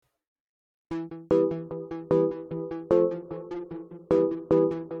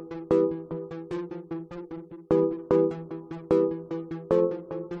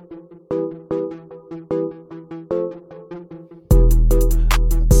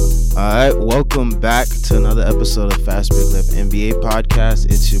right, welcome back to another episode of Fast Break Left NBA podcast.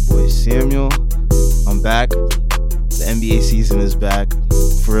 It's your boy Samuel. I'm back. The NBA season is back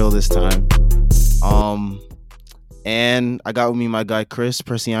for real this time. And I got with me my guy Chris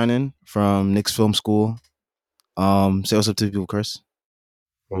Persianen from Knicks Film School. Say what's up to the people, Chris.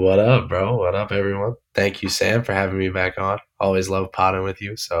 What up, bro? What up, everyone? Thank you, Sam, for having me back on. Always love potting with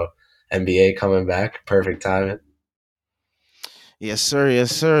you. So, NBA coming back, perfect timing. Yes, sir.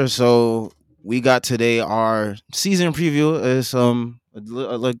 Yes, sir. So we got today our season preview. Is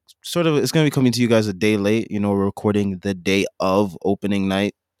like sort of it's gonna be coming to you guys a day late. You know, we're recording the day of opening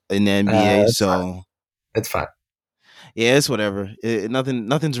night in the NBA. It's fine. So It's fine. yeah, it's whatever.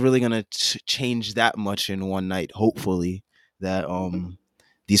 Nothing's really gonna change that much in one night. Hopefully that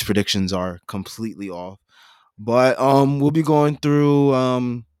these predictions are completely off. But we'll be going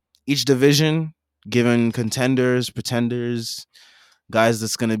through each division, giving contenders, pretenders, guys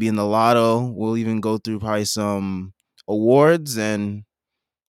that's gonna be in the lotto. We'll even go through probably some awards and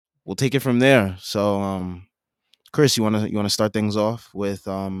we'll take it from there. So Chris, you wanna start things off with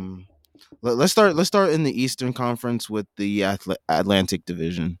let's start in the Eastern Conference with the Atlantic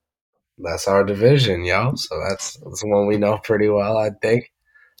Division. That's our division, yo. So that's the one we know pretty well, I think.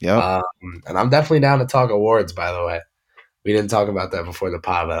 Yep. And I'm definitely down to talk awards, by the way. We didn't talk about that before the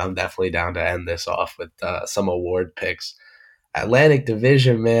pod, but I'm definitely down to end this off with some award picks. Atlantic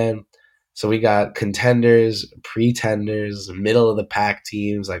Division, man. So we got contenders, pretenders, middle of the pack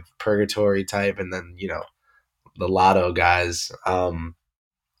teams like purgatory type, and then the lotto guys.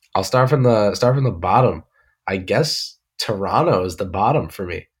 I'll start from the bottom. I guess Toronto is the bottom for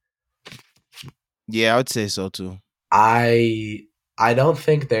me. Yeah, I would say so too. I don't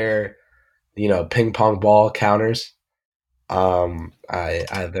think they're ping pong ball counters.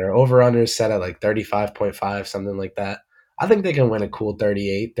 Their over unders set at like 35.5, something like that. I think they can win a cool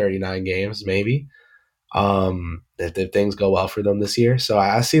 38, 39 games, maybe. If things go well for them this year. So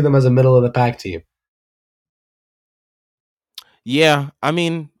I see them as a middle of the pack team. Yeah, I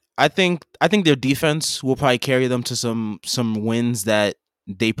mean, I think their defense will probably carry them to some wins that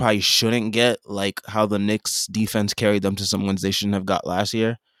they probably shouldn't get, like how the Knicks defense carried them to some wins they shouldn't have got last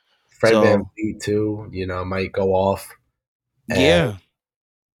year. Fred So VanVleet too, might go off and yeah,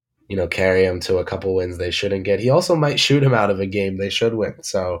 carry him to a couple wins they shouldn't get. He also might shoot him out of a game they should win.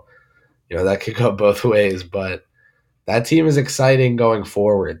 So, that could go both ways. But that team is exciting going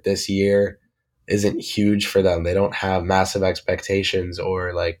forward. This year isn't huge for them. They don't have massive expectations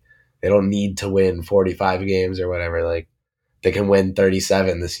or like they don't need to win 45 games or whatever. Like they can win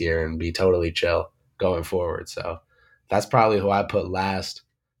 37 this year and be totally chill going forward. So that's probably who I put last.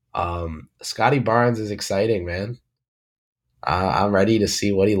 Scotty Barnes is exciting, man. I'm ready to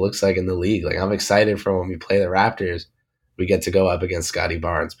see what he looks like in the league. Like I'm excited for when we play the Raptors, we get to go up against Scotty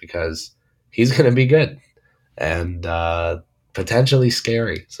Barnes because he's going to be good and potentially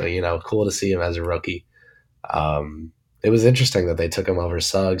scary. So cool to see him as a rookie. It was interesting that they took him over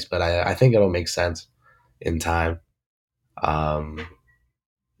Suggs, but I think it'll make sense in time.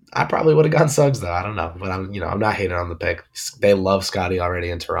 I probably would have gone Suggs though. I don't know, but I'm not hating on the pick. They love Scotty already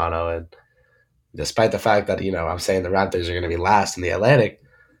in Toronto, and despite the fact that I'm saying the Raptors are going to be last in the Atlantic,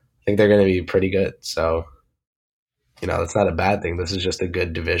 I think they're going to be pretty good. So that's not a bad thing. This is just a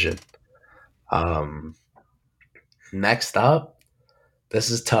good division. Um, Next up, this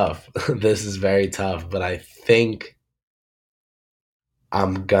is tough. This is very tough, but I think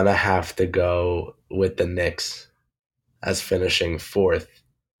I'm gonna have to go with the Knicks as finishing fourth.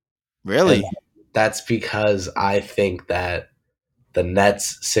 And really. that's because I think that the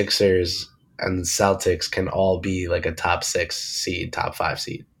Nets, Sixers, and Celtics can all be like a top 6 seed, top 5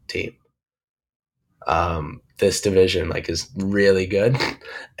 seed team. This division like is really good.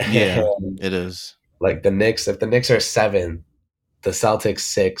 Yeah, And it is. like the Knicks, if the Knicks are 7, the Celtics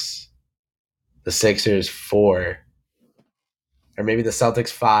 6, the Sixers 4, or maybe the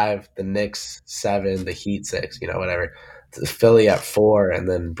Celtics 5, the Knicks 7, the Heat 6, whatever. Philly at 4, and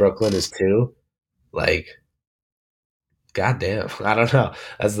then Brooklyn is 2. Like, goddamn, I don't know.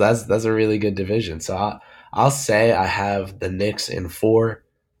 That's a really good division. So I'll say I have the Knicks in 4.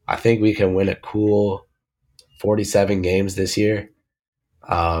 I think we can win a cool 47 games this year.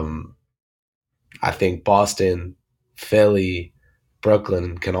 Um, I think Boston, Philly,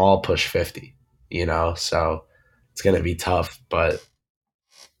 Brooklyn can all push 50. So it's gonna be tough, but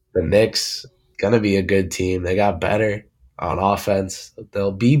the Knicks gonna be a good team. They got better on offense.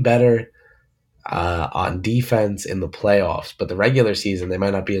 They'll be better on defense in the playoffs, but the regular season they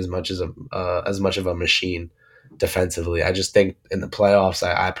might not be as much of a machine defensively. I just think in the playoffs,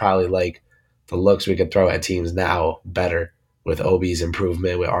 I probably like the looks we could throw at teams now better with Obi's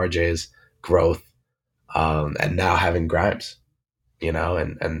improvement, with RJ's growth, and now having Grimes,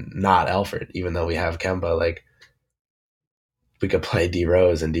 and not Alfred, even though we have Kemba, like we could play D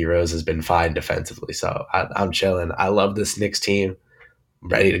Rose, and D Rose has been fine defensively. So I'm chilling. I love this Knicks team. I'm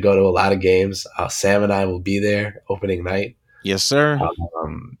ready to go to a lot of games. Sam and I will be there opening night. Yes, sir.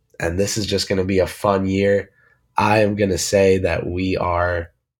 And this is just going to be a fun year. I am going to say that we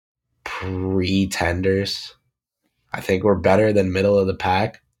are pretenders. I think we're better than middle of the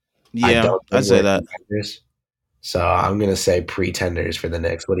pack. I Yeah, don't I'd think say we're that. contenders. So I'm going to say pretenders for the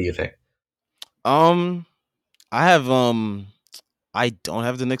Knicks. What do you think? Um, I have I don't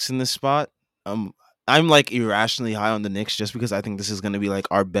have the Knicks in this spot. Um, I'm like irrationally high on the Knicks just because I think this is going to be like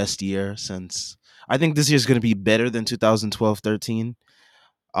our best year since I think this year is going to be better than 2012-13.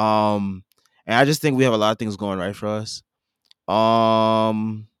 And I just think we have a lot of things going right for us.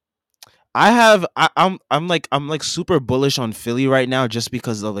 Um, I'm like super bullish on Philly right now just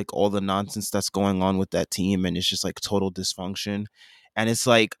because of like all the nonsense that's going on with that team and it's just like total dysfunction. And it's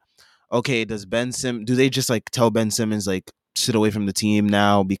like, okay, do they just like tell Ben Simmons like sit away from the team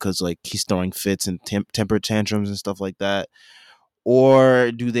now because like he's throwing fits and temper tantrums and stuff like that?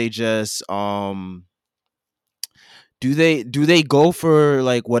 Or do they go for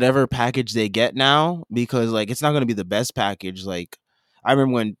like whatever package they get now because like it's not going to be the best package. Like I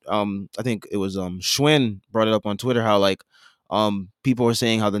remember when I think it was Schwinn brought it up on Twitter how like people were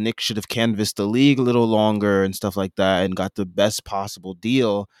saying how the Knicks should have canvassed the league a little longer and stuff like that and got the best possible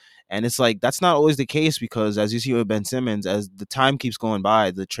deal. And it's like that's not always the case because as you see with Ben Simmons, as the time keeps going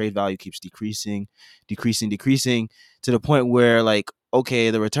by, the trade value keeps decreasing to the point where like okay,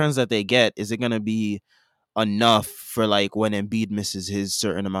 the returns that they get, is it going to be enough for like when Embiid misses his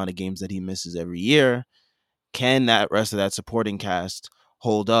certain amount of games that he misses every year? Can that rest of that supporting cast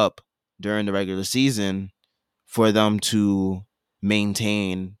hold up during the regular season for them to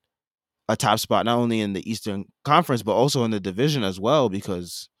maintain a top spot not only in the Eastern Conference but also in the division as well?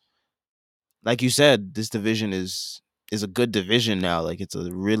 Because like you said, this division is a good division now. Like it's a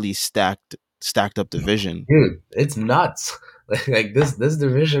really stacked up division. Dude, it's nuts. Like this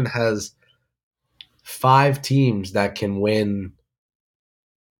division has 5 teams that can win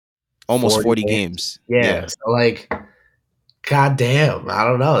Almost 40 40 games. games. Yeah. Yeah. So like, goddamn, I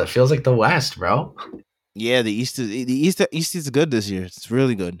don't know. It feels like the West, bro. Yeah, the East is good this year. It's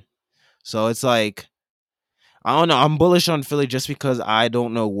really good. So it's like I don't know. I'm bullish on Philly just because I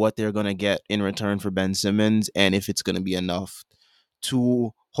don't know what they're gonna get in return for Ben Simmons and if it's gonna be enough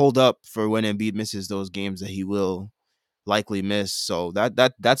to hold up for when Embiid misses those games that he will likely miss. So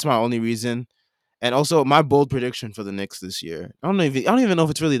that's my only reason. And also my bold prediction for the Knicks this year. I don't even know if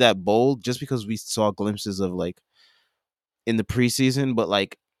it's really that bold, just because we saw glimpses of like in the preseason, but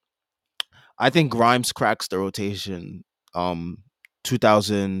like I think Grimes cracks the rotation.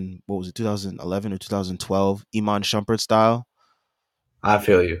 2000, what was it, 2011 or 2012, Iman Shumpert style. I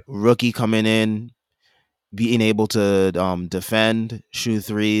feel you. Rookie coming in, being able to defend, shoot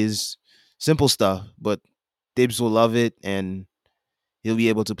threes, simple stuff. But Dibs will love it, and he'll be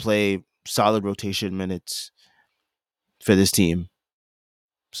able to play solid rotation minutes for this team.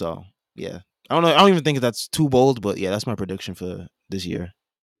 So yeah, I don't know. I don't even think that's too bold, but yeah, that's my prediction for this year.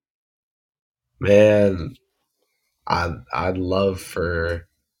 Man, I'd love for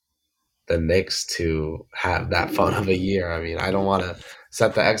the Knicks to have that fun of a year. I mean, I don't want to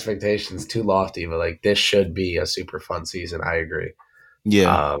set the expectations too lofty, but like this should be a super fun season. I agree.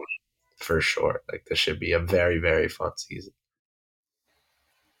 Yeah, Um, for sure. Like this should be a very, very fun season.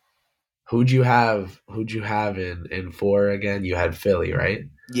 Who'd you have in 4 again? You had Philly, right?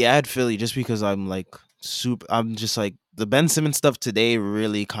 yeah, I had Philly just because I'm like super. I'm just like the Ben Simmons stuff today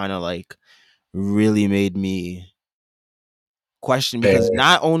really kind of like really made me question Fair. because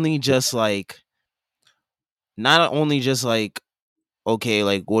not only just like okay,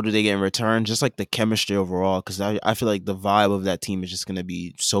 like what do they get in return? Just like the chemistry overall, because I feel like the vibe of that team is just gonna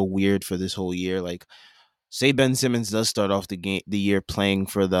be so weird for this whole year. Like, say Ben Simmons does start off the year playing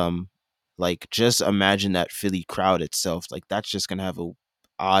for them, like just imagine that Philly crowd itself. Like that's just gonna have a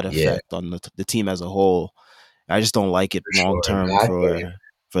odd Yeah, effect on the team as a whole. I just don't like it for long sure. term I feel you.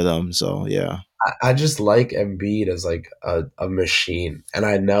 for them. So yeah, I just like Embiid as like a machine. And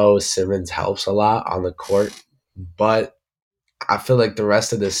I know Simmons helps a lot on the court, but I feel like the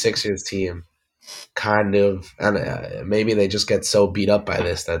rest of the Sixers team kind of, and maybe they just get so beat up by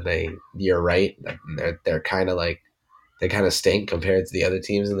this that you're right, they're kind of like, they kind of stink compared to the other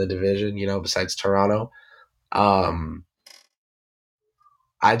teams in the division, besides Toronto. Um,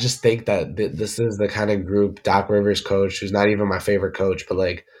 I just think that this is the kind of group Doc Rivers coach, who's not even my favorite coach, but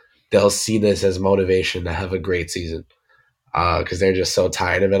like they'll see this as motivation to have a great season. because they're just so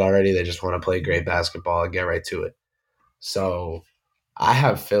tired of it already. They just want to play great basketball and get right to it. So I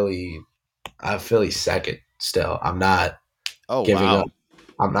have Philly. I have Philly second still. Oh Giving up. wow.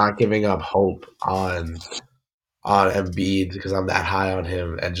 I'm not giving up hope on Embiid because I'm that high on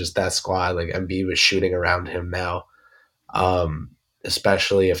him and just that squad. Like Embiid was shooting around him now,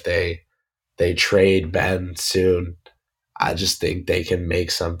 especially if they trade Ben soon. I just think they can make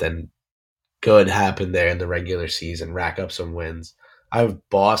something good happen there in the regular season, rack up some wins. I have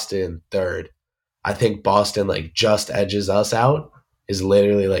Boston third. I think Boston like just edges us out, is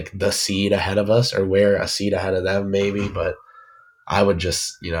literally like the seed ahead of us, or we're a seed ahead of them maybe, but I would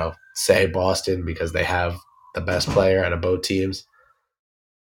just, say Boston because they have the best player out of both teams.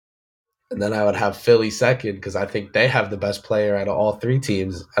 And then I would have Philly second because I think they have the best player out of all three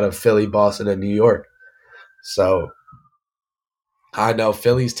teams, out of Philly, Boston, and New York. So I know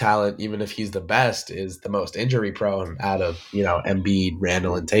Philly's talent, even if he's the best, is the most injury prone out of, Embiid,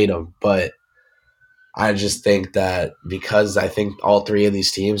 Randall, and Tatum. But I just think that because I think all three of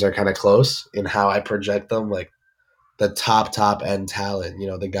these teams are kind of close in how I project them, like the top end talent,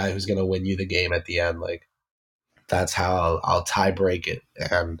 the guy who's going to win you the game at the end, like that's how I'll tie break it.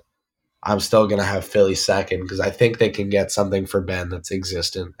 And I'm still going to have Philly second because I think they can get something for Ben that's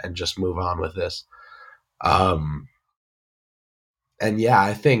existent and just move on with this. Um, and yeah,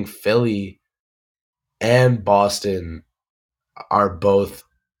 I think Philly and Boston are both,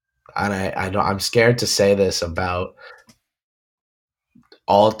 and I know I'm scared to say this about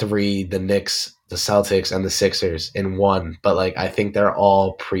all three, the Knicks, the Celtics, and the Sixers in one, but like I think they're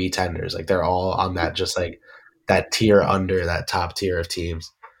all pretenders. Like they're all on that just like that tier under that top tier of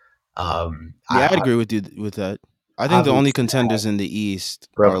teams. Yeah, I'd agree with you with that. I think the only Obviously contenders in the East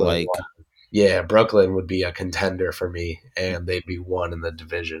are Brooklyn. like, Yeah, Brooklyn would be a contender for me, and they'd be one in the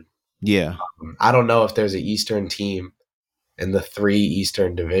division. yeah. I don't know if there's an Eastern team in the three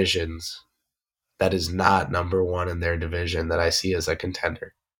Eastern divisions that is not number one in their division that I see as a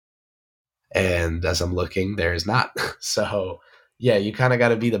contender. And as I'm looking, there is not. So, yeah, you kind of got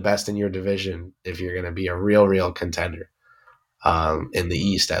to be the best in your division if you're going to be a real contender. In the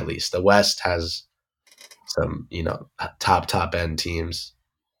East, at least, the West has some, top end teams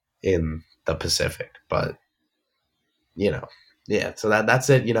in the Pacific, but you know, yeah. So that's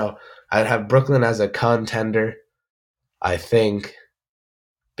it. I'd have Brooklyn as a contender. I think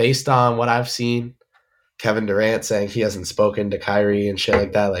based on what I've seen, Kevin Durant saying he hasn't spoken to Kyrie and shit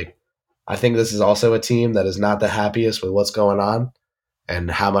like that. Like, I think this is also a team that is not the happiest with what's going on and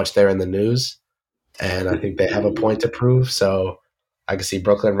how much they're in the news. And I think they have a point to prove. So I can see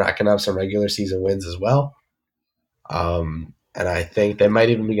Brooklyn racking up some regular season wins as well. And I think they might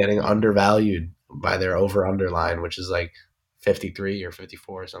even be getting undervalued by their over underline, which is like 53 or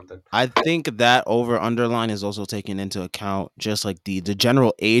 54 or something. I think that over underline is also taken into account just like the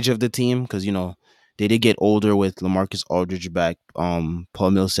general age of the team because they did get older with LaMarcus Aldridge back,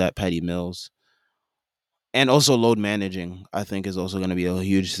 Paul Millsap, Patty Mills, and also load managing. I think is also going to be a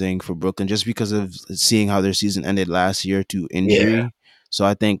huge thing for Brooklyn just because of seeing how their season ended last year to Yeah. injury. So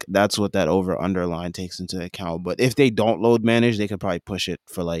I think that's what that over underline takes into account. But if they don't load manage, they could probably push it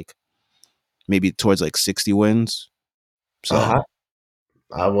for like maybe towards like 60 wins. Uh So huh.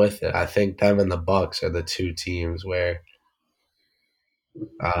 I'm with it. I think them and the Bucks are the two teams where,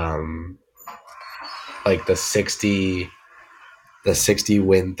 um, like the 60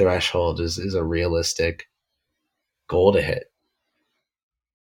 win threshold is a realistic goal to hit.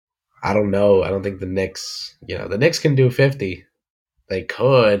 I don't know. I don't think the Knicks, the Knicks can do 50. They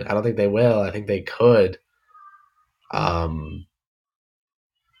could. I don't think they will. I think they could. Um,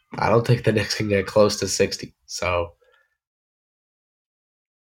 I don't think the Knicks can get close to 60. So,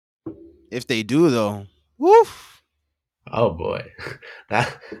 if they do though, woof. oh boy,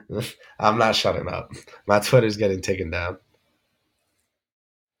 that I'm not shutting up. My Twitter's getting taken down.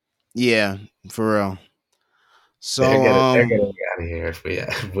 Yeah, for real. They're So getting they're getting out of here if we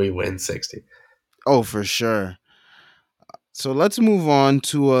if we win 60. oh for sure. So let's move on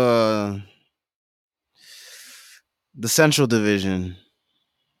to the Central Division.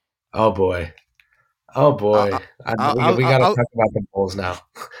 Oh boy. Oh I boy. We I got to I talk about the Bulls now.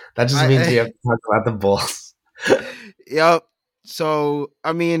 That just means I, we have to talk about the Bulls. yep. So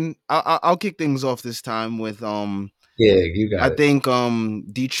I mean, I'll kick things off this time with Yeah, you I got it.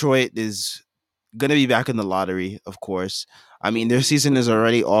 think Detroit is gonna be back in the lottery, of course. I mean, their season is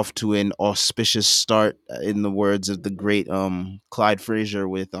already off to an auspicious start, in the words of the great Clyde Frazier,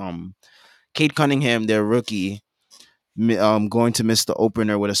 with Kate Cunningham, their rookie, going to miss the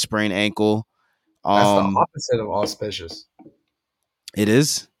opener with a sprained ankle. That's the Um, opposite of auspicious. it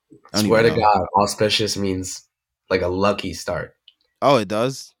is. I don't Swear even to know. God, auspicious means like a lucky start. Oh, it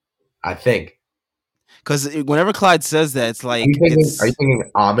does. I think. Because whenever Clyde says that, it's Are you like thinking? Are you it's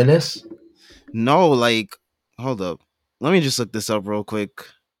thinking ominous? no, like hold up. Let me just look this up real quick.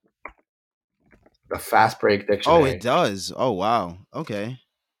 The fast break Oh, it dictionary. does. Oh, wow. Okay.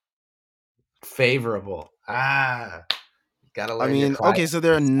 Favorable. Gotta I learn your mean, Clyde. okay, so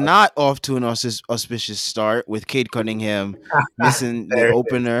they're not off to an auspicious start with Cade Cunningham missing the There it is.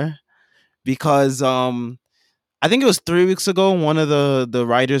 opener because I think it was 3 weeks ago. One of the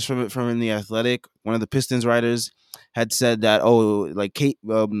writers from the Athletic, one of the Pistons writers, had said that like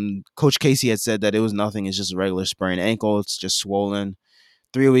Coach Casey had said that it was nothing. It's just a regular sprained ankle. It's just swollen.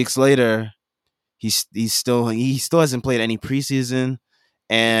 3 weeks later, he still hasn't played any preseason,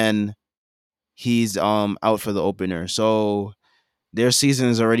 and he's out for the opener. So their season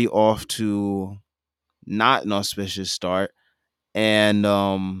is already off to not an auspicious start. And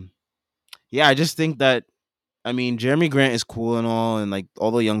yeah, I just think that I mean Jeremy Grant is cool and all, and like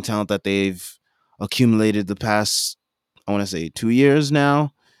all the young talent that they've accumulated the past I want to say 2 years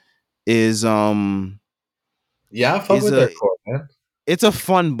now is Yeah, I fuck is with their a core, man. it's a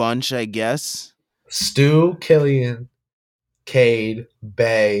fun bunch, I guess. Stu, Killian, Cade,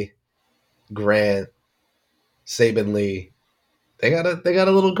 Bay, Grant, Saban Lee. They got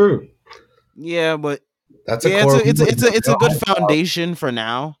a little group. Yeah, but That's a yeah, core we would be it's a real good hype about. foundation for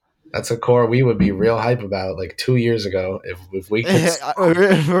now. That's a core we would be real hype about like 2 years ago. If we could For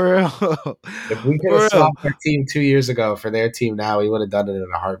real. if we could have For real. swapped our team 2 years ago for their team now, we would have done it in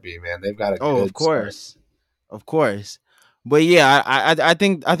a heartbeat, man. They've got a Oh, of good start. course. Of course. But yeah, I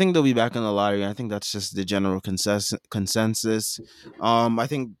think they'll be back in the lottery. I think that's just the general consensus. I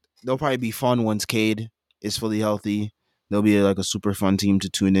think they'll probably be fun once Cade is fully healthy. They'll be like a super fun team to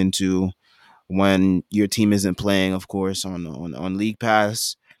tune into when your team isn't playing, of course, on League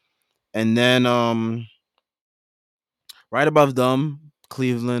Pass. And then right above them,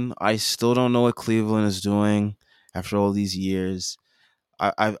 Cleveland. I still don't know what Cleveland is doing after all these years.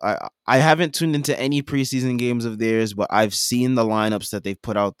 I haven't tuned into any preseason games of theirs, but I've seen the lineups that they've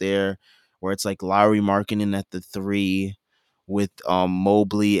put out there, where it's like Lowry Markkinen at the three, with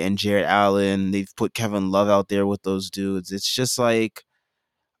Mobley and Jared Allen. They've put Kevin Love out there with those dudes. It's just like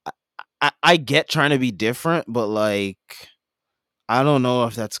I get trying to be different, but like I don't know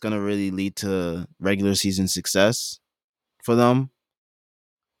if that's gonna really lead to regular season success for them.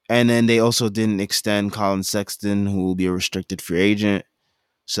 And then they also didn't extend Colin Sexton, who will be a restricted free agent.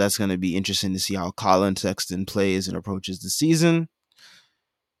 So that's going to be interesting to see how Colin Sexton plays and approaches the season.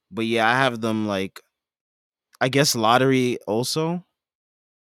 But yeah, I have them like I guess lottery also.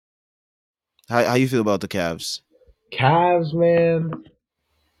 How you feel about the Cavs? Cavs, man.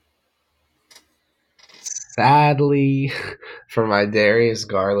 Sadly, for my Darius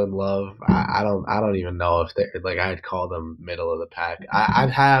Garland love, I don't even know if they're like I'd call them middle of the pack. I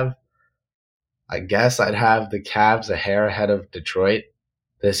guess I'd have the Cavs a hair ahead of Detroit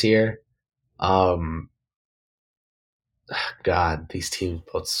this year. Um, God, these teams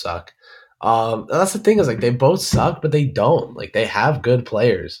both suck. That's the thing is like they both suck, but they don't. Like they have good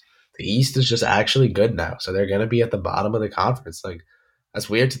players. The East is just actually good now, so they're gonna be at the bottom of the conference. Like that's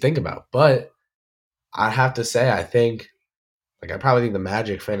weird to think about, but I have to say I think like I probably think the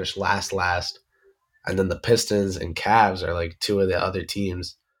Magic finished last, and then the Pistons and Cavs are like two of the other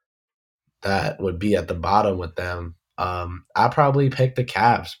teams that would be at the bottom with them. I probably pick the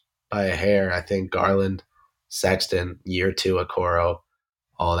Cavs by a hair. I think Garland, Sexton, year two, Okoro,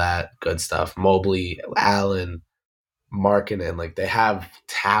 all that good stuff. Mobley, Allen, Markkinen, like they have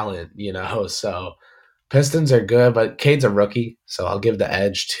talent, you know. So Pistons are good, but Cade's a rookie, so I'll give the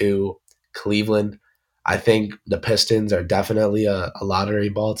edge to Cleveland. I think the Pistons are definitely a lottery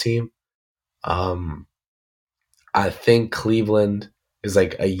ball team. Um, I think Cleveland is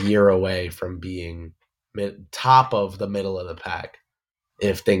like a year away from being top of the middle of the pack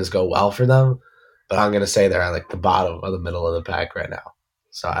if things go well for them. But I'm going to say they're at like the bottom of the middle of the pack right now.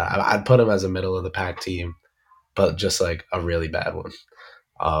 So I'd put them as a middle of the pack team, but just like a really bad one.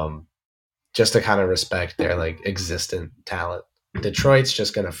 Um, just to kind of respect their like existent talent. Detroit's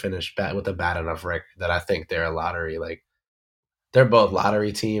just going to finish with a bad enough record that I think they're a lottery. Like they're both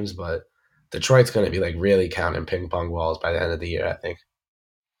lottery teams, but Detroit's going to be like really counting ping pong balls by the end of the year, I think.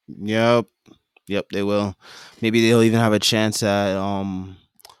 Yep. Yep, they will. Maybe they'll even have a chance at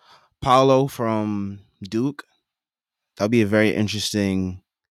Paulo from Duke. That'll be a very interesting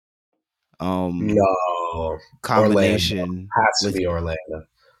um No, Orlando combination has to with be Orlando,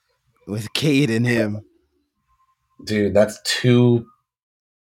 Cade and him. dude. That's two.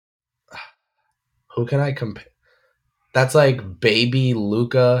 Who can I compare? That's like baby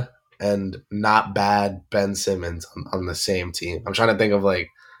Luca and not bad Ben Simmons on the same team. I'm trying to think of like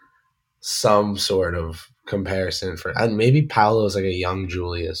some sort of comparison for, and maybe Paolo is like a young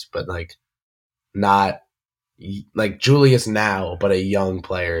Julius, but like not like Julius now, but a young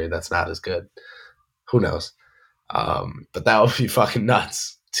player that's not as good. Who knows? But that would be fucking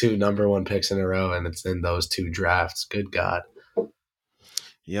nuts. 2 number 1 picks in a row, and it's in those 2 drafts. Good God.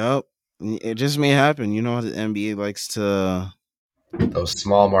 Yep. It just may happen. You know how the NBA likes to. Those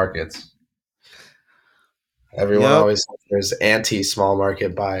small markets. Everyone Yep. always says there's anti small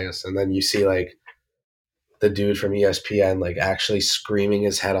market bias, and then you see like the dude from ESPN like actually screaming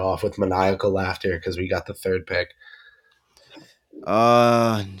his head off with maniacal laughter because we got the 3rd pick.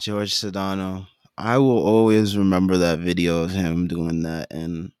 George Sedano. I will always remember that video of him doing that,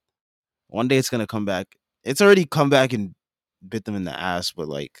 and one day it's gonna come back. It's already come back and bit them in the ass, but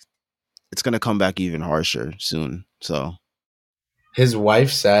like it's gonna come back even harsher soon. So His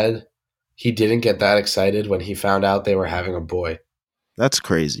wife said he didn't get that excited when he found out they were having a boy. that's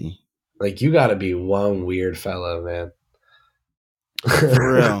crazy. Like, you gotta be one weird fella, man.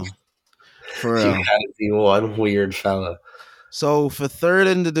 For real. For You real. gotta be one weird fella. So for third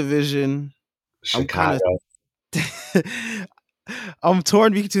in the division, I'm kind Chicago. of I'm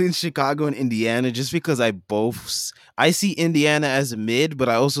torn between Chicago and Indiana just because I see Indiana as a mid, but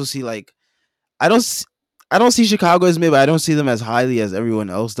I also see like I don't s- I don't see Chicago as mid, but I don't see them as highly as everyone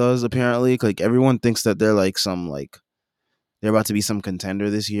else does apparently. Like everyone thinks that they're like some like they're about to be some contender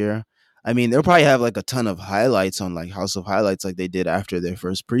this year. I mean, they'll probably have like a ton of highlights on like House of Highlights like they did after their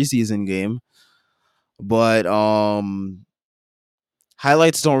first preseason game. But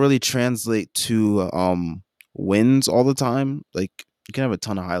highlights don't really translate to wins all the time. Like you can have a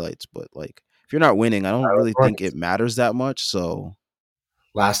ton of highlights, but like if you're not winning, I don't Charlotte really think it Hornets. matters that much. So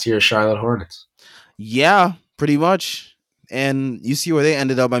Last year's Charlotte Hornets. yeah, pretty much. And you see where they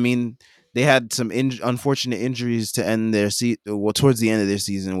ended up. I mean, they had some unfortunate injuries to end their well towards the end of their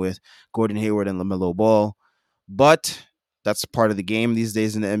season with Gordon Hayward and LaMelo Ball, but that's part of the game these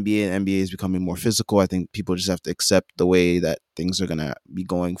days in the NBA. And NBA is becoming more physical. I think people just have to accept the way that things are gonna be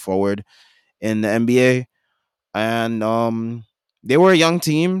going forward in the NBA. And they were a young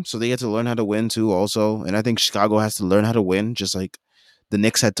team, so they had to learn how to win too also. And I think Chicago has to learn how to win just like the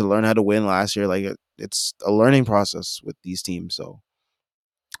Knicks had to learn how to win last year. Like it's a learning process with these teams. So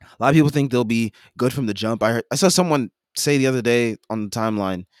a lot of people think they'll be good from the jump. I saw someone say the other day on the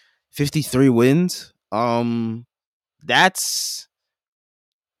timeline 53 wins. That's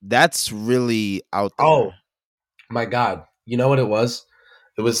really out Oh there. my God. You know what it was?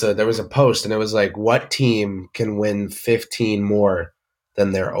 There was a post, and it was like, what team can win 15 more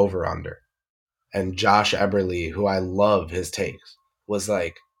than their over under? And Josh Eberly, who I love his takes, was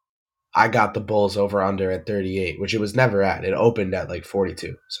like, I got the Bulls over under at 38, which it was never at. It opened at like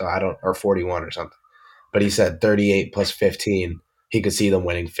 42. So I don't, or 41 or something. But he said 38 plus 15, he could see them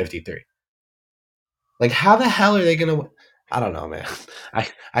winning 53. Like, how the hell are they going to? I don't know, man.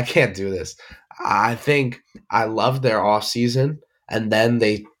 I can't do this. I think I loved their offseason, and then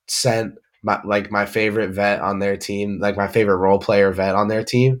they sent my favorite vet on their team, like my favorite role player vet on their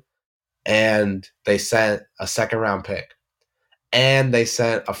team, and they sent a 2nd round pick, and they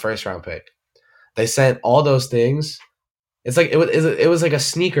sent a 1st round pick. They sent all those things. It's like it was like a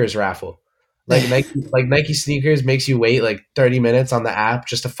sneakers raffle. Like Nike sneakers makes you wait like 30 minutes on the app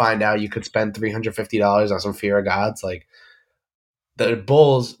just to find out you could spend $350 on some Fear of Gods. Like, the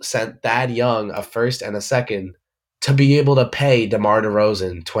Bulls sent Thad Young a 1st and a 2nd to be able to pay DeMar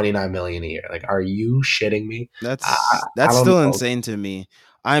DeRozan $29 million a year. Like, are you shitting me? I, I That's don't still know. insane to me.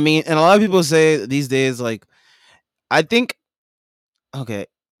 I mean, and a lot of people say these days, like, I think, okay,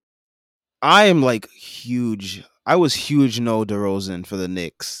 I am like huge. I was huge no DeRozan for the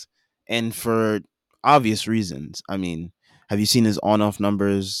Knicks, and for obvious reasons. I mean, have you seen his on-off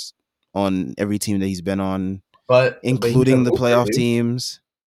numbers on every team that he's been on, But he's a including the hooper, playoff dude. teams?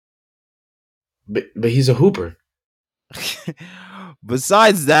 But he's a hooper.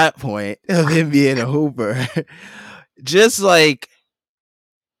 Besides that point of him being a hooper, just like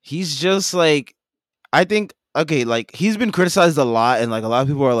he's just like I think okay, like he's been criticized a lot, and like a lot of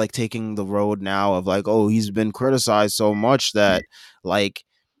people are like taking the road now of like, oh, he's been criticized so much that like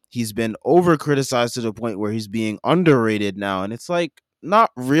he's been over criticized to the point where he's being underrated now, and it's like not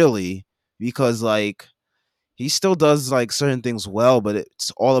really because like he still does like certain things well, but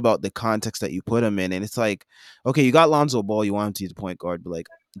it's all about the context that you put him in, and it's like okay, you got Lonzo Ball, you want him to be the point guard, but like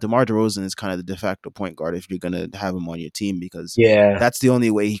DeMar DeRozan is kind of the de facto point guard if you're gonna have him on your team because Yeah. that's the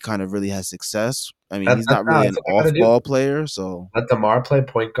only way he kind of really has success. I mean, he's not really That's an what they got to do. off-ball player, so Let DeMar play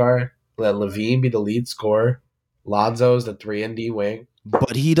point guard. Let Levine be the lead scorer. Lonzo's the 3 and D wing.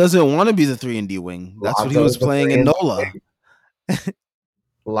 but he doesn't want to be the 3 and D wing. That's what he was Lonzo's the playing three in and D NOLA. wing.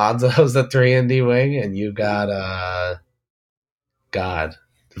 Lonzo's the 3 and D wing, and you got God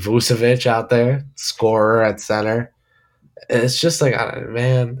Vucevic out there, scorer at center. It's just like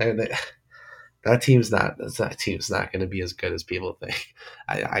man, that team's not going to be as good as people think.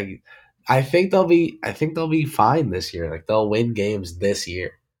 I, I I think they'll be fine this year. Like they'll win games this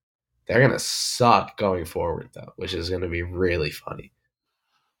year. They're gonna suck going forward though, which is gonna be really funny.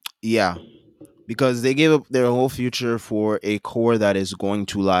 Yeah, because they gave up their whole future for a core that is going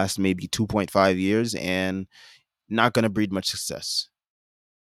to last maybe 2.5 years and not going to breed much success.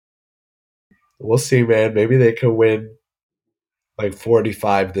 We'll see, man. Maybe they could win like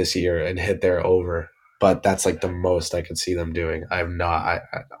 45 this year and hit their over, but that's like the most I could see them doing. I have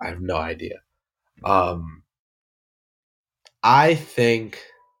no idea. Um, I think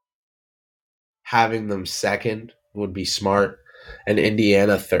having them second would be smart, and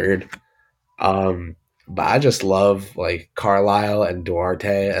Indiana third. Um, but I just love like Carlisle and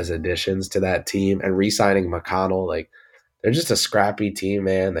Duarte as additions to that team, and re-signing McConnell. Like they're just a scrappy team,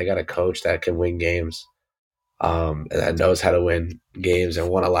 man. They got a coach that can win games, and that knows how to win games and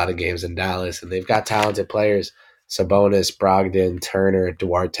won a lot of games in Dallas. And they've got talented players: Sabonis, Brogdon, Turner,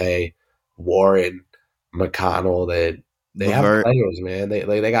 Duarte, Warren, McConnell. That they have Levert, players, man.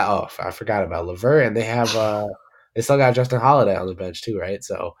 They got I forgot about Levert, and they still got Justin Holiday on the bench too, right?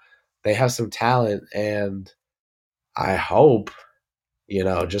 So they have some talent, and I hope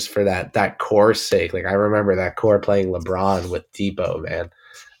just for that core's sake. Like I remember that core playing LeBron with Depot, man,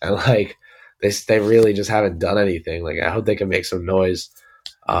 and like they really just haven't done anything. Like I hope they can make some noise.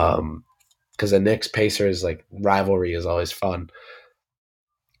 Because the Knicks Pacers like rivalry is always fun.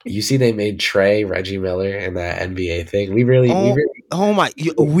 You see, they made Trey Reggie Miller in that NBA thing. We oh, really oh my,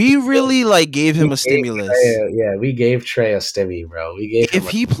 we really like gave we him a gave Trey stimulus. we gave Trey a stimmy, bro. We gave him If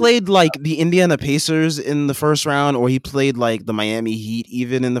a he played like the Indiana Pacers in the first round, or he played like the Miami Heat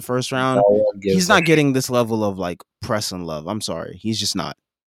even in the first no round, one he's gives a. not getting this level of like press and love. I'm sorry, he's just not.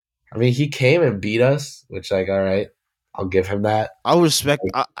 I mean, he came and beat us, which like all right, I'll give him that. I'll respect.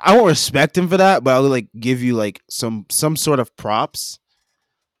 I won't respect him for that, but I'll like give you like some sort of props.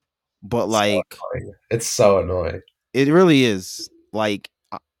 But So like, annoying. It's so annoying. it really is. Like,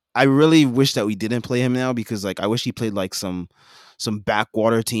 I really wish that we didn't play him now because like I wish he played like some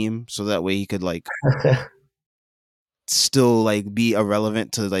backwater team so that way he could like still like be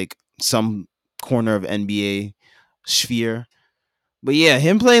irrelevant to like some corner of NBA sphere. But yeah,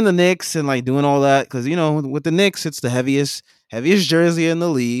 him playing the Knicks and like doing all that because with the Knicks it's the heaviest jersey in the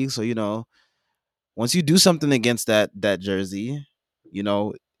league. So once you do something against that jersey,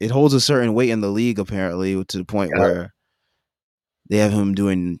 it holds a certain weight in the league apparently to the point Yeah, where they have him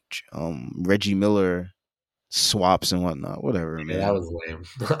doing Reggie Miller swaps and whatnot. Whatever, yeah, that man. was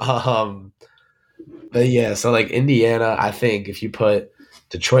lame. But yeah, so like Indiana, I think if you put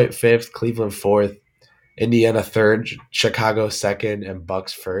Detroit fifth, Cleveland fourth, Indiana third, Chicago second, and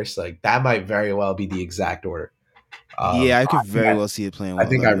Bucks first, like that might very well be the exact order. Yeah, I could I think very well see it playing I well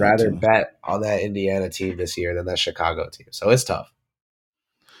think that I'd way rather too. bet on that Indiana team this year than that Chicago team. So it's tough.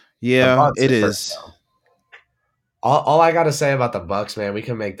 The Yeah, Bucks it are first. is. All I gotta say about the Bucks, man, we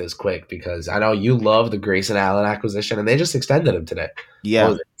can make this quick because I know you love the Grayson Allen acquisition, and they just extended him today. What Yeah,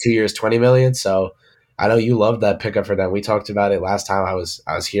 was it, 2 years, 20 million? So I know you love that pickup for them. We talked about it last time I was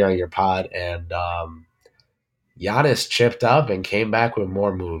here on your pod, and Giannis chipped up and came back with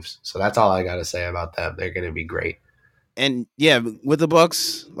more moves. So that's all I gotta say about them. They're gonna be great. and yeah, with the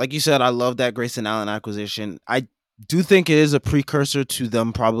Bucks, like you said, I love that Grayson Allen acquisition. I do think it is a precursor to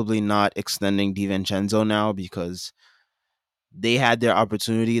them probably not extending DiVincenzo now because they had their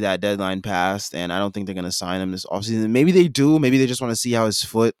opportunity. That deadline passed, and I don't think they're going to sign him this offseason. Maybe they do. Maybe they just want to see how his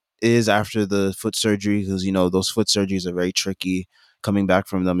foot is after the foot surgery because those foot surgeries are very tricky. Coming back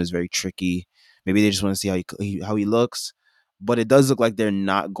from them is very tricky. Maybe they just want to see how he looks. But it does look like they're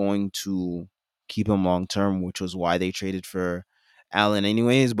not going to keep him long term, which was why they traded for Allen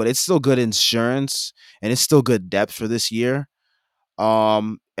anyways. But it's still good insurance and it's still good depth for this year.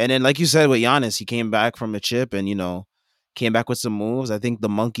 And then like you said with Giannis, he came back from a chip and came back with some moves. I think the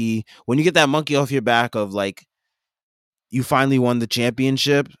monkey, when you get that monkey off your back of like you finally won the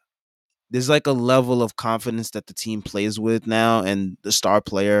championship, there's like a level of confidence that the team plays with now, and the star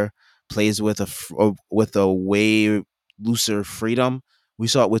player plays with a way looser freedom. We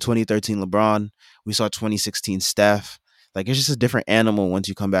saw it with 2013 LeBron. We saw 2016 Steph. Like it's just a different animal once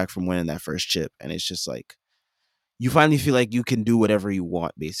you come back from winning that first chip, and it's just like you finally feel like you can do whatever you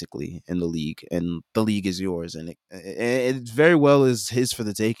want basically in the league, and the league is yours, and it very well is his for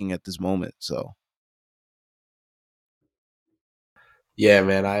the taking at this moment. So Yeah,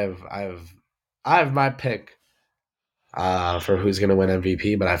 man, I have my pick for who's going to win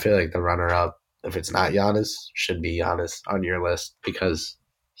MVP, but I feel like the runner up, if it's not Giannis, should be Giannis on your list because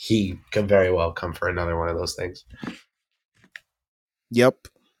he could very well come for another one of those things. Yep.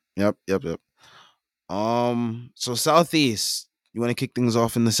 Yep. So Southeast. You want to kick things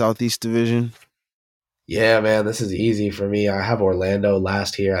off in the Southeast Division? Yeah, man, this is easy for me. I have Orlando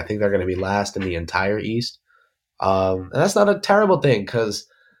last here. I think they're going to be last in the entire East. And that's not a terrible thing because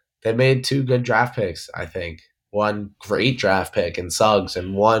they made two good draft picks, I think. One great draft pick in Suggs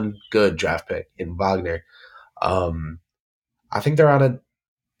and one good draft pick in Wagner. Um, I think they're on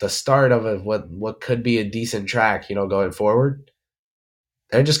the start of what could be a decent track, going forward.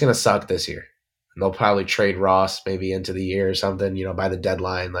 They're just gonna suck this year. And they'll probably trade Ross maybe into the year or something, by the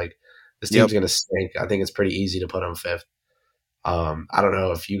deadline. Like this Yep. team's gonna stink. I think it's pretty easy to put them fifth. I don't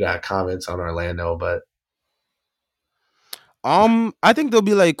know if you got comments on Orlando, but I think they'll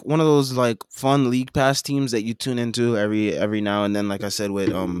be like one of those like fun league pass teams that you tune into every now and then. Like I said with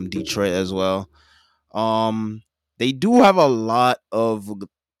Detroit as well. Um, they do have a lot of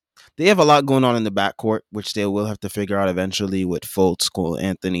they have a lot going on in the backcourt, which they will have to figure out eventually with Fultz, Cole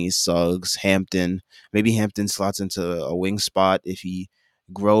Anthony, Suggs, Hampton. Maybe Hampton slots into a wing spot if he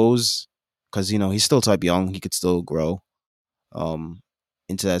grows, because he's still type young. He could still grow um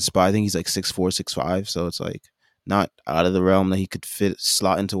into that spot. I think he's like 6'4", 6'5", so it's like not out of the realm that he could fit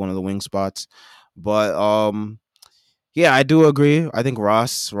slot into one of the wing spots. But yeah, I do agree. I think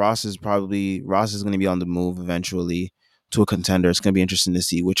Ross is going to be on the move eventually to a contender. It's going to be interesting to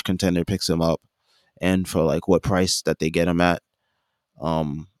see which contender picks him up and for like what price that they get him at.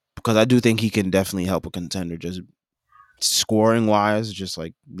 Because I do think he can definitely help a contender just scoring wise. Just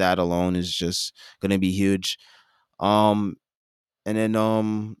like that alone is just going to be huge. Um, and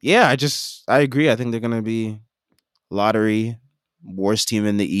then yeah, I agree. I think they're going to be lottery worst team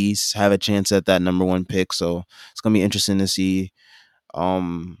in the East, have a chance at that number one pick. So it's going to be interesting to see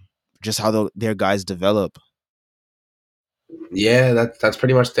um just how their guys develop. yeah, that's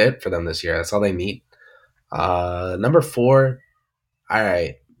pretty much it for them this year. That's all they need. Number four. All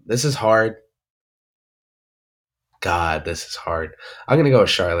right, this is hard. God, this is hard. I'm gonna go with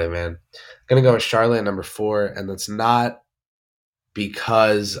Charlotte, man. I'm gonna go with Charlotte at number four, and that's not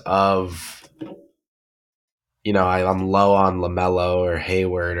because of I'm low on Lamelo or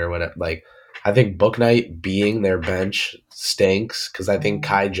Hayward or whatever. Like, I think Book Knight being their bench stinks because I think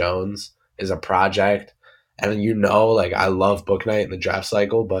Kai Jones is a project, and like I love Book Knight in the draft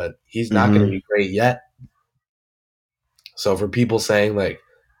cycle, but he's not going to Mm-hmm. be great yet. So for people saying like,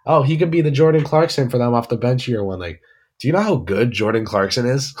 oh, he could be the Jordan Clarkson for them off the bench year one, like, do you know how good Jordan Clarkson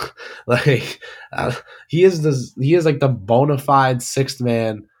is? like, uh, he is like the bona fide sixth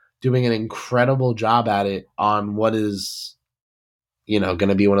man doing an incredible job at it on what is going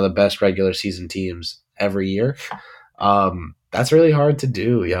to be one of the best regular season teams every year. That's really hard to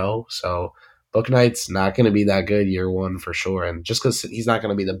do, yo. So Book Knight's not going to be that good year one for sure, and just because he's not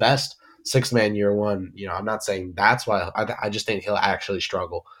going to be the best six man year one, I'm not saying that's why. I just think he'll actually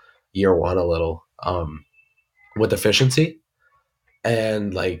struggle year one a little with efficiency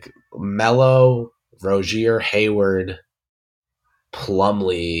and like Mello, Rozier, Hayward,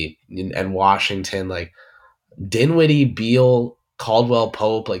 Plumlee, and Washington, like Dinwiddie, Beal, Caldwell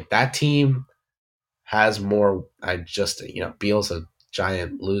Pope, like that team has more. I just Beal's a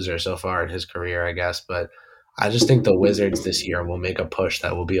giant loser so far in his career, I guess, but I just think the Wizards this year will make a push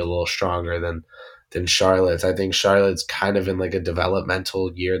that will be a little stronger than Charlotte's. I think Charlotte's kind of in like a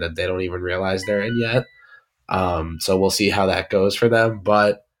developmental year that they don't even realize they're in yet. So we'll see how that goes for them,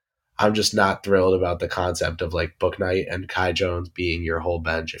 but I'm just not thrilled about the concept of like Book Knight and Kai Jones being your whole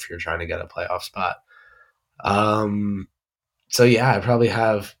bench if you're trying to get a playoff spot. Um, so yeah, I probably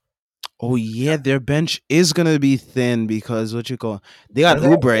have. Oh yeah, their bench is gonna be thin because what you call they got Are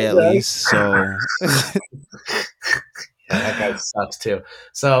Oubre at they? least. So Yeah, that guy sucks too.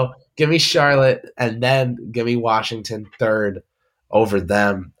 So give me Charlotte and then give me Washington third over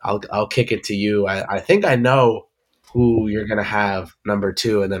them. I'll kick it to you. I think I know who you're gonna have number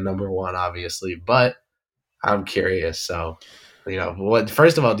two and then number one, obviously, but I'm curious. So what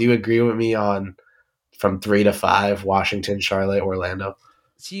first of all, do you agree with me on from 3 to 5, Washington, Charlotte, Orlando?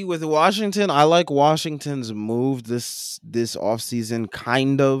 see with Washington, I like Washington's move this offseason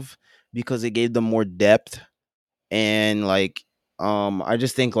kind of because it gave them more depth and like I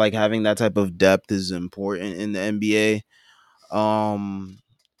just think like having that type of depth is important in the NBA. Um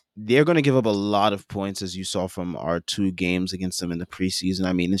they're going to give up a lot of points as you saw from our two games against them in the preseason.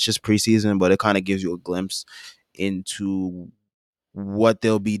 I mean, it's just preseason, but it kind of gives you a glimpse into what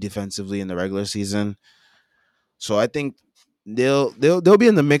they'll be defensively in the regular season. So I think they'll be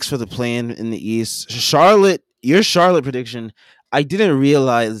in the mix for the play-in in the East. Charlotte, your Charlotte prediction. I didn't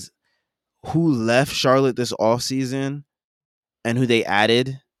realize who left Charlotte this offseason and who they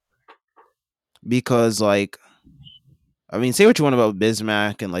added because like I mean, say what you want about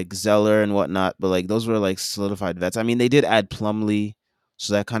Bismack and like Zeller and whatnot, but like those were like solidified vets. I mean, they did add Plumlee,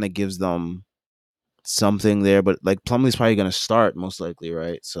 so that kind of gives them something there. But like Plumlee's probably gonna start most likely,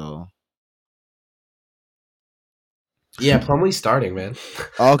 right? So Yeah, Plumlee's starting, man.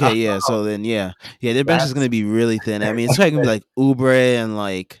 okay, yeah. So then yeah, their bench is That's gonna be really thin. I mean, it's probably gonna be like Oubre and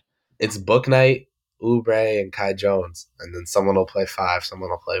like it's Book Knight, Oubre, and Kai Jones, and then someone will play five, someone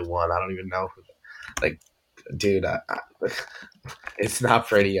will play one. I don't even know who. Like, dude, it's not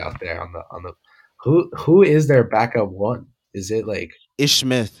pretty out there on the. Who is their backup one? Is it like Ish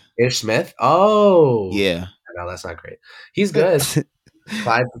Smith. Ish Smith? Oh, Yeah. no, that's not great. He's good.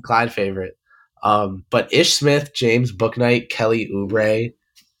 Clyde favorite. But Ish Smith, James Booknight, Kelly Oubre,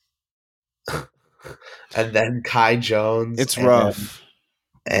 and then Kai Jones It's rough.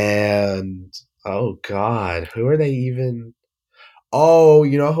 and oh god, who are they even? Oh,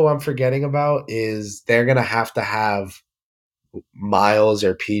 you know who I'm forgetting about is they're gonna have to have Miles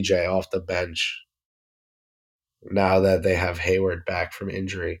or PJ off the bench now that they have Hayward back from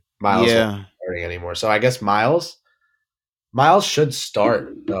injury. Miles won't Yeah. be starting anymore, so I guess Miles should start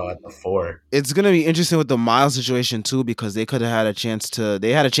though at the four. It's gonna be interesting with the Miles situation too because they could have had a chance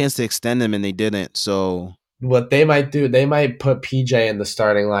to extend him and they didn't. So What they might do, they might put PJ in the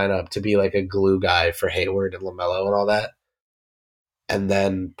starting lineup to be like a glue guy for Hayward and LaMelo and all that, and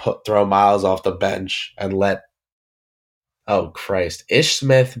then throw Miles off the bench and let oh Christ, Ish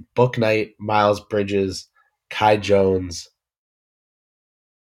Smith, Book Knight, Miles Bridges, Kai Jones,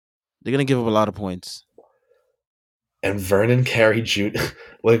 they're gonna give up a lot of points. and Vernon Carey Jr.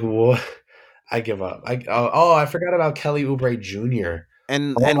 like what? I give up. I forgot about Kelly Oubre Jr. Oh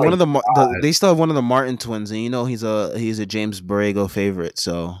And my one of god. they still have one of the Martin twins, and you know he's a James Borrego favorite.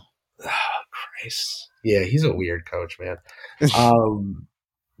 So Oh, Christ. Yeah, he's a weird coach, man. Um,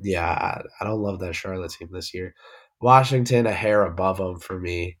 yeah, I don't love that Charlotte team this year. Washington a hair above them for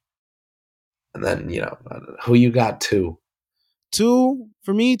me, and then who you got two, two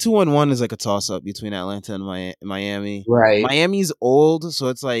for me, 2-1 is like a toss up between Atlanta and Miami. right? Miami's old, so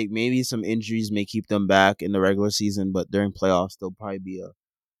it's like maybe some injuries may keep them back in the regular season, but during playoffs they'll probably be a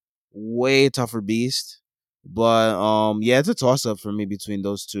way tougher beast. But yeah, it's a toss up for me between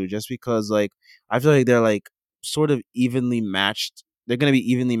those two, just because like I feel like they're like sort of evenly matched. They're gonna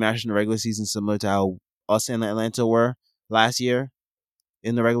be evenly matched in the regular season, similar to how us and Atlanta were last year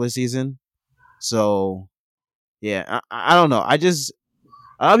in the regular season. So yeah, I don't know. I just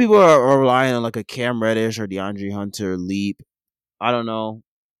a lot of people are relying on like a Cam Reddish or DeAndre Hunter leap. I don't know.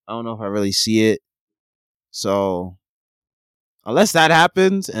 I don't know if I really see it. So unless that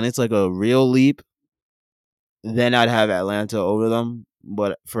happens and it's like a real leap, then I'd have Atlanta over them.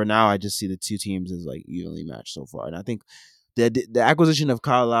 But for now, I just see the two teams as like evenly matched so far, and I think the acquisition of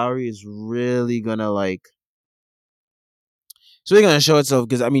Kyle Lowry is really gonna like it's really gonna show itself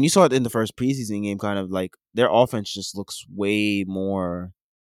because I mean you saw it in the first preseason game, kind of like their offense just looks way more.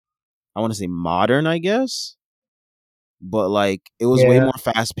 I want to say modern, I guess, but like it was way Yeah. more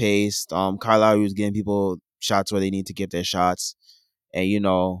fast paced. Kyle Lowry was getting people shots where they need to get their shots, and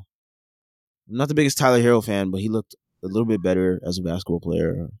I'm not the biggest Tyler Hero fan, but he looked a little bit better as a basketball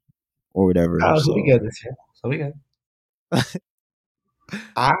player or whatever. Oh, he'll be So good this year. He'll be good.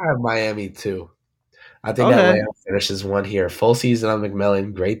 I have Miami too. I think okay, Atlanta finishes one here. Full season on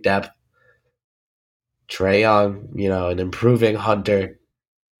McMillan, great depth. Trey Young, an improving Hunter.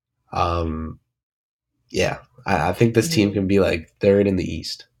 Um, yeah, I think this team can be like third in the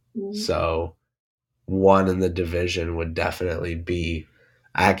East. So one in the division would definitely be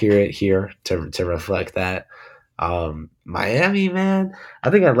accurate here to reflect that. Miami, man, I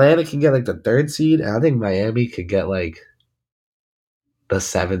think Atlanta can get like the third seed, and I think Miami could get like the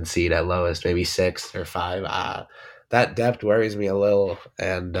seventh seed at lowest, maybe sixth or five. That depth worries me a little.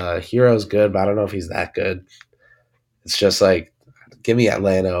 And Hero's good, but I don't know if he's that good. It's just like, give me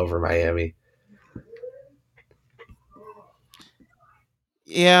Atlanta over Miami.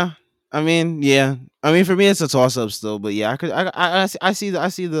 yeah. Yeah. I mean, for me, it's a toss up still, but yeah, I could, I see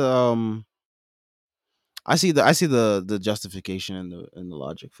the justification and the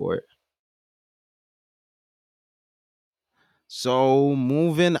logic for it. So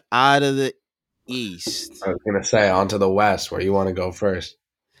moving out of the East, I was gonna say on to the West, where you want to go first.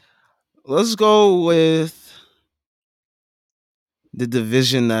 let's go with the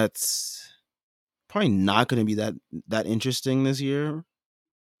division that's probably not going to be that interesting this year.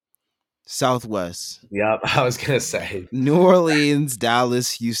 Southwest. Yep, I was gonna say. New Orleans,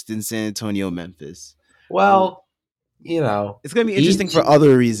 Dallas, Houston, San Antonio, Memphis. Well, It's gonna be interesting each for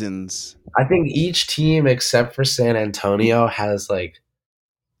other reasons. I think each team except for San Antonio has like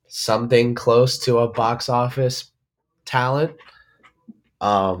something close to a box office talent.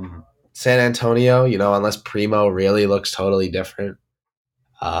 San Antonio, unless Primo really looks totally different,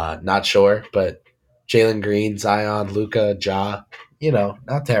 not sure, but Jalen Green, Zion, Luca, Ja,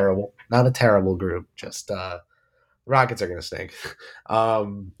 not terrible, not a terrible group. Just Rockets are gonna stink.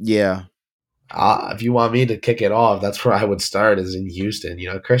 um, Yeah. if you want me to kick it off, that's where I would start. Is in Houston.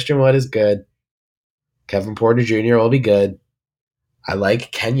 Christian Wood is good. Kevin Porter Jr. will be good. I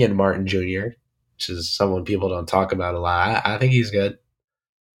like Kenyon Martin Jr., which is someone people don't talk about a lot. I think he's good.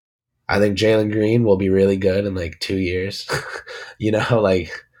 I think Jalen Green will be really good in like 2 years. Like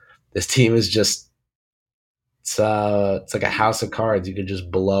this team is just it's like a house of cards you could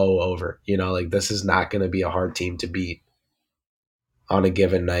just blow over. Like this is not going to be a hard team to beat on a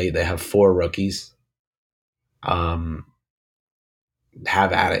given night. They have 4 rookies. Um,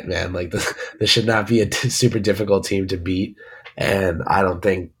 have at it, man. Like this should not be a super difficult team to beat, and I don't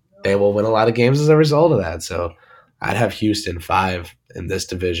think they will win a lot of games as a result of that. So I'd have Houston 5 in this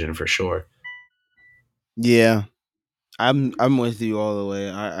division for sure. Yeah. I'm with you all the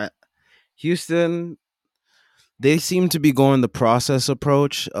way. Houston, they seem to be going the process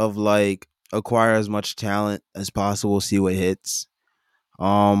approach of like acquire as much talent as possible, see what hits.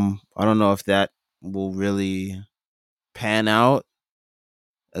 I don't know if that will really pan out.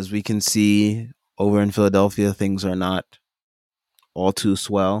 As we can see over in Philadelphia, things are not all too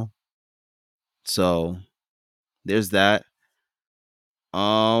swell. So there's that.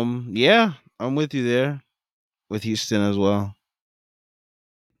 Yeah, I'm with you there with Houston as well.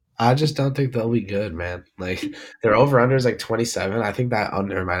 I just don't think they'll be good, man. Like their over under is like 27. I think that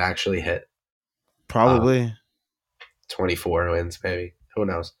under might actually hit uh, Probably. 24 wins, maybe. Who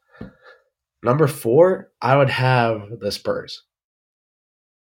knows? Number 4, I would have the Spurs.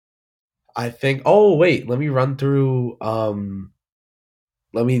 I think. Oh wait, let me run through.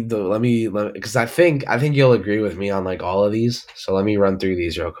 Let me because I think you'll agree with me on like all of these. So let me run through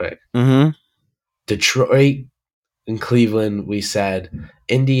these real quick. Mm-hmm. Detroit and Cleveland, we said.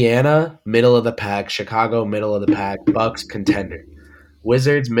 Indiana, middle of the pack. Chicago, middle of the pack. Bucks, contender.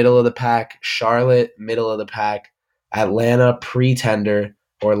 Wizards, middle of the pack. Charlotte, middle of the pack. Atlanta, pretender.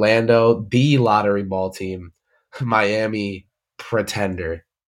 Orlando, the lottery ball team. Miami, pretender.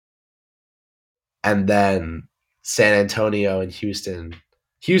 And then San Antonio and Houston.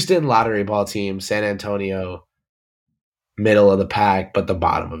 Houston, lottery ball team. San Antonio, middle of the pack, but the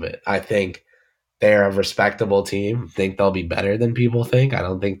bottom of it. I think they're a respectable team. Think they'll be better than people think. I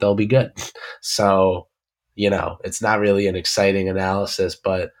don't think they'll be good. So, it's not really an exciting analysis,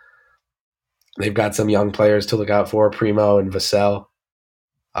 but they've got some young players to look out for, Primo and Vassell.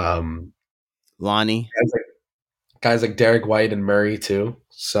 Um, Lonnie. guys like Derek White and Murray too.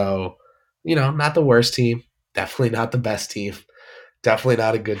 So, not the worst team. Definitely not the best team. Definitely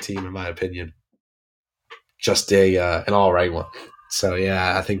not a good team in my opinion. Just an all right one. So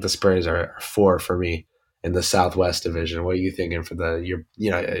yeah, I think the Spurs are 4 for me in the Southwest Division. What are you thinking for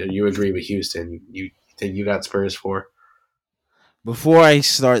you agree with Houston? You think you got Spurs 4? Before I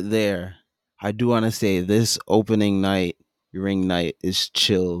start there, I do want to say this opening night, ring night, is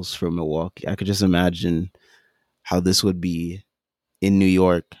chills for Milwaukee. I could just imagine how this would be in New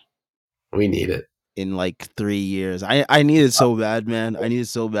York We need it. in like 3 years. I need it so bad, man. I need it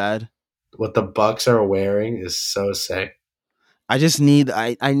so bad. What the Bucks are wearing is so sick. I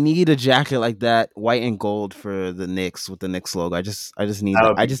need a jacket like that, white and gold for the Knicks with the Knicks logo. I just need That that.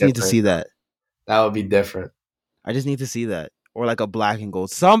 would I be just need to different. see that. That would be different. I just need to see that. Or like a black and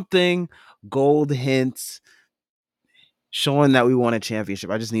gold. Something gold hints showing that we won a championship.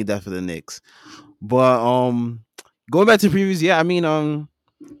 I just need that for the Knicks. But going back to previews, yeah, I mean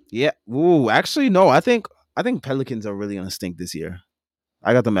yeah. Ooh, actually no, I think Pelicans are really gonna stink this year.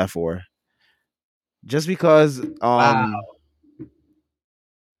 I got them at 4. Just because Wow.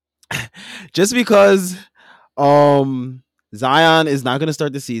 just because Zion is not gonna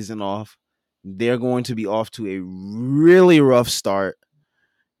start the season off. They're going to be off to a really rough start.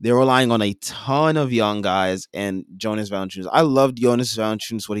 They're relying on a ton of young guys and Jonas Valanciunas. I loved Jonas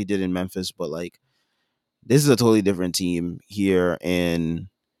Valanciunas, what he did in Memphis, but like this is a totally different team here in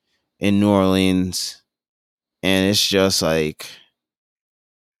New Orleans, and it's just like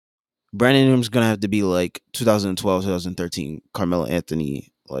Brandon Ingram's gonna have to be like 2012, 2013 Carmelo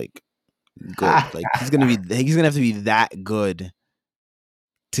Anthony, like good. Like he's gonna have to be that good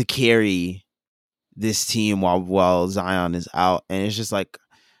to carry this team while Zion is out, and it's just like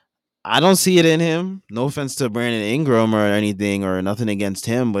I don't see it in him. No offense to Brandon Ingram or anything or nothing against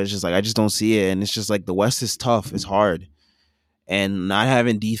him, but it's just like I just don't see it. And it's just like the West is tough. It's hard. And not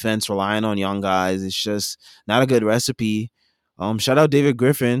having defense, relying on young guys, it's just not a good recipe. Shout out David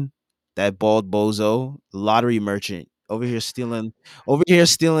Griffin, that bald bozo, lottery merchant, over here stealing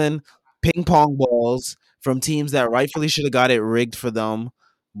ping pong balls from teams that rightfully should have got it rigged for them,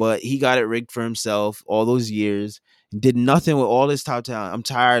 but he got it rigged for himself all those years. Did nothing with all this top talent. I'm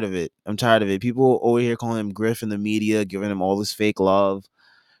tired of it. I'm tired of it. People over here calling him Griff in the media, giving him all this fake love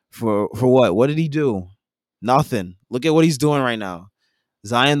for what? What did he do? Nothing. Look at what he's doing right now.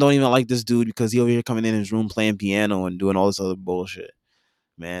 Zion don't even like this dude because he over here coming in his room playing piano and doing all this other bullshit.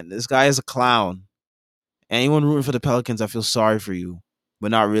 Man, this guy is a clown. Anyone rooting for the Pelicans, I feel sorry for you, but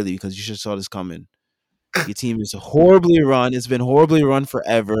not really because you should saw this coming. Your team is horribly run. It's been horribly run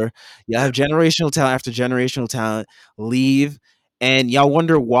forever. You have generational talent after generational talent leave, and y'all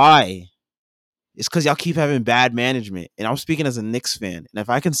wonder why. It's because y'all keep having bad management. And I'm speaking as a Knicks fan, and if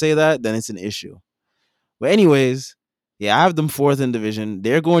I can say that, then it's an issue. But anyways, yeah, I have them fourth in division.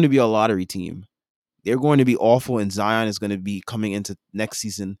 They're going to be a lottery team. They're going to be awful, and Zion is going to be coming into next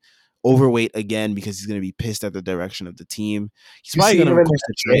season overweight again because he's going to be pissed at the direction of the team. He's You probably see going him to in request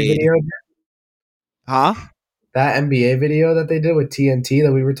a that NBA trade. video? Huh? That NBA video that they did with TNT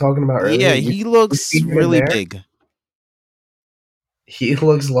that we were talking about Yeah, earlier. he You looks see him in really there? big. He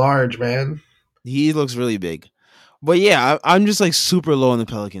looks large, man. He looks really big. But yeah, I'm just like super low on the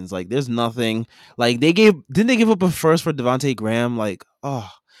Pelicans. Like, there's nothing. Like, didn't they give up a first for Devontae Graham? Like, oh,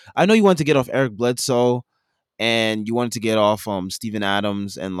 I know you wanted to get off Eric Bledsoe and you wanted to get off Steven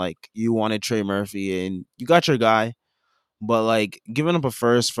Adams and like you wanted Trey Murphy and you got your guy. But like giving up a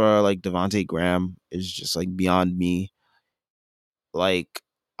first for like Devontae Graham is just like beyond me. Like,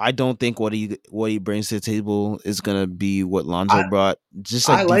 I don't think what he brings to the table is gonna be what Lonzo I, brought. Just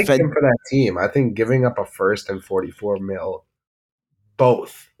I like like defense. him for that team. I think giving up a first and 44 mil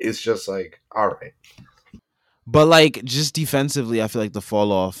both is just like, all right. But like just defensively, I feel like the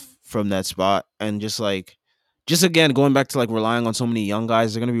fall off from that spot and just again going back to like relying on so many young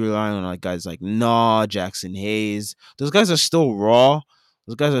guys, they're gonna be relying on like guys like Nah, Jackson Hayes. Those guys are still raw.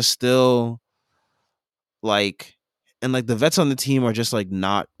 Those guys are still like and like the vets on the team are just like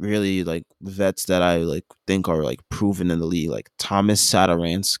not really like vets that I like think are like proven in the league, like Thomas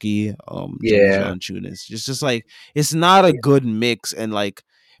Sadaransky, Jonas Yeah. Valanciunas. Just like it's not a good mix. And like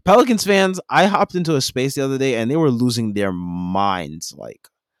Pelicans fans, I hopped into a space the other day and they were losing their minds. Like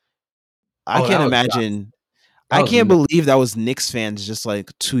I Oh, can't that was nuts. imagine. That I was can't nuts. believe that was Knicks fans just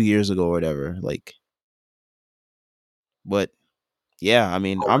like 2 years ago or whatever. Like, but yeah, I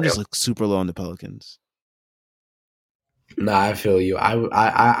mean, I'm just like super low on the Pelicans. Nah, I feel you.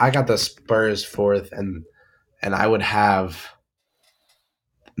 I got the Spurs fourth, and I would have,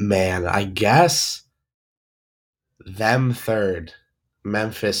 man, I guess them third,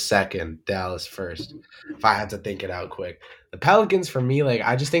 Memphis second, Dallas first. If I had to think it out quick, the Pelicans for me, like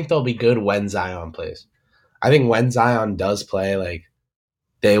I just think they'll be good when Zion plays. I think when Zion does play, like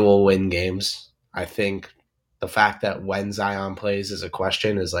they will win games. I think the fact that when Zion plays is a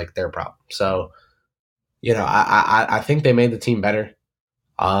question is like their problem. So I think they made the team better.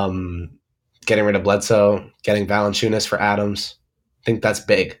 Um, Getting rid of Bledsoe, getting Valanciunas for Adams, I think that's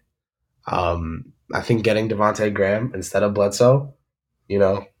big. I think getting Devontae Graham instead of Bledsoe,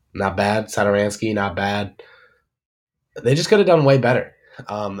 not bad. Sadaransky, not bad. They just could have done way better.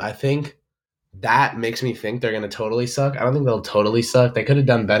 I think that makes me think they're going to totally suck. I don't think they'll totally suck. They could have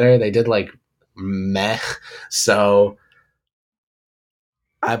done better. They did like meh. So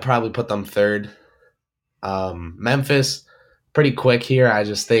I probably put them third. Memphis, pretty quick here. I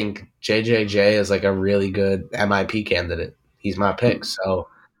just think JJJ is like a really good MIP candidate. He's my pick. So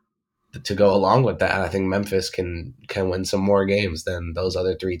to go along with that, I think Memphis can win some more games than those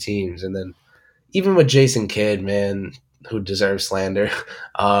other three teams. And then even with Jason Kidd, man, who deserves slander,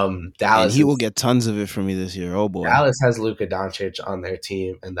 And he will get tons of it from me this year. Oh boy. Dallas has Luka Doncic on their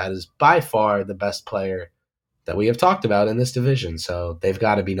team, and that is by far the best player that we have talked about in this division. So they've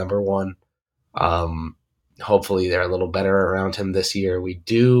got to be number one. Um, Hopefully, they're a little better around him this year. We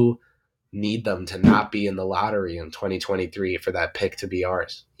do need them to not be in the lottery in 2023 for that pick to be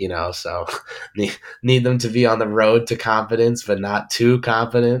ours, so need them to be on the road to confidence, but not too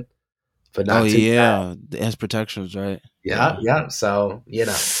confident, but Oh not too bad. yeah, it has protections, right? Yeah, Yeah. yeah. So,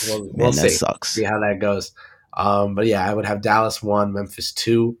 we'll Man, that see. See sucks. how that goes. But yeah, I would have Dallas 1, Memphis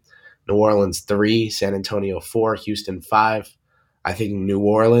 2, New Orleans 3, San Antonio 4, Houston 5. I think New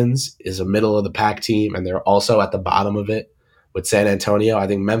Orleans is a middle of the pack team, and they're also at the bottom of it with San Antonio. I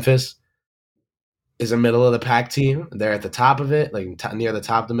think Memphis is a middle of the pack team. They're at the top of it, like near the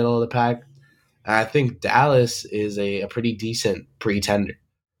top, the middle of the pack. And I think Dallas is a pretty decent pretender.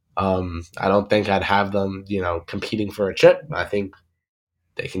 I don't think I'd have them, competing for a chip. I think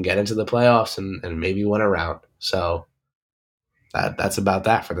they can get into the playoffs and maybe win a round. So that's about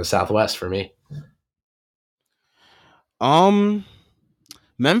that for the Southwest for me. Um,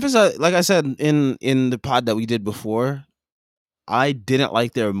 Memphis, like I said in the pod that we did before, I didn't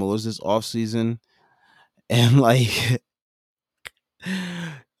like their moves this offseason. And like,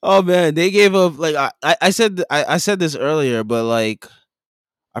 oh man, they gave up. Like I said, I said this earlier, but like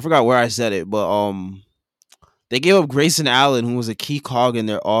I forgot where I said it. But they gave up Grayson Allen, who was a key cog in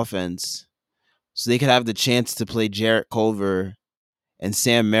their offense, so they could have the chance to play Jarrett Culver and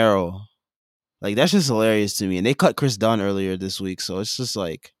Sam Merrill. Like that's just hilarious to me. And they cut Chris Dunn earlier this week, so it's just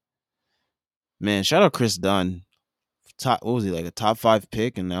like, man, shout out Chris Dunn. Top, what was he, like a top 5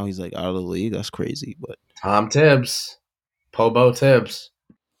 pick, and now he's like out of the league. That's crazy. But Tom Tibbs, Pobo Tibbs.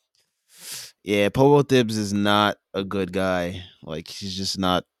 yeah, Pobo Tibbs is not a good guy. Like he's just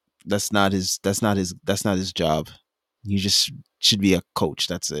not. That's not his. That's not his job. He just should be a coach.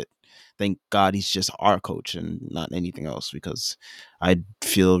 That's it. Thank God he's just our coach and not anything else, because I'd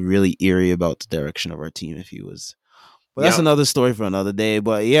feel really eerie about the direction of our team if he was. But that's Yep. another story for another day.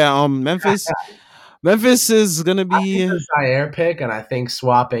 But yeah, Memphis is gonna I think be. the Zaire pick, and I think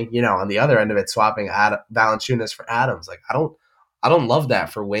swapping, on the other end of it, swapping Valanciunas for Adams. Like I don't love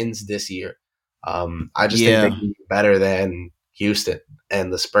that for wins this year. I just think they Yeah, can be better than Houston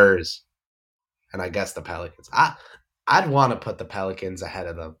and the Spurs, and I guess the Pelicans. I'd want to put the Pelicans ahead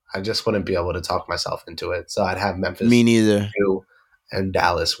of them. I just wouldn't be able to talk myself into it. So I'd have me Memphis neither. 2 and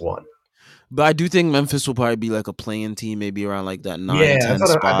Dallas 1. But I do think Memphis will probably be like a playing team, maybe around like that Yeah, 9-10 I think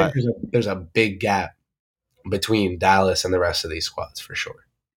spot. there's a big gap between Dallas and the rest of these squads for sure.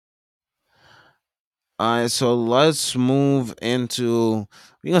 All right, so let's move into.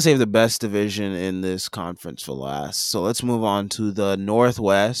 We're gonna save the best division in this conference for last. So let's move on to the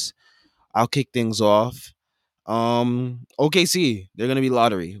Northwest. I'll kick things off. OKC, they're gonna be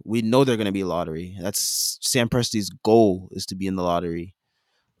lottery. We know they're gonna be lottery. That's Sam Presti's goal, is to be in the lottery.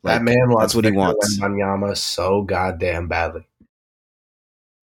 That Like man that's wants what he Victor wants. Wembanyama so goddamn badly.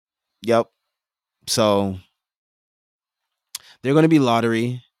 Yep. So they're gonna be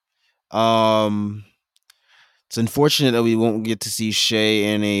lottery. Um, it's unfortunate that we won't get to see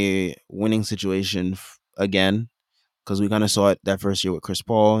Shea in a winning situation again, because we kind of saw it that first year with Chris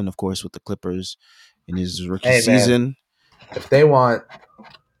Paul, and of course with the Clippers in his rookie Hey man, season. if they want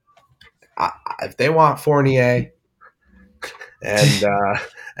if they want Fournier and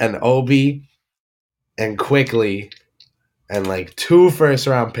and Obi and Quickly and like 2 first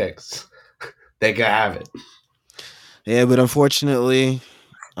round picks, they could have it. Yeah, but unfortunately,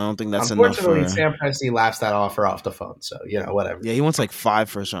 I don't think that's enough Unfortunately, for. Sam Presti laughs that offer off the phone. So whatever, Yeah, he wants like 5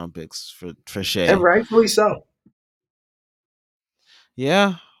 first-round picks for and Shea. rightfully so.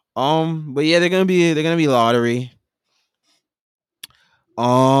 Yeah. But yeah, they're gonna be lottery.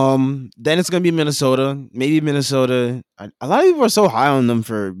 Then it's gonna be Minnesota. Maybe Minnesota. A lot of people are so high on them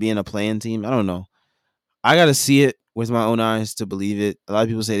for being a playing team. I don't know. I gotta see it with my own eyes to believe it. A lot of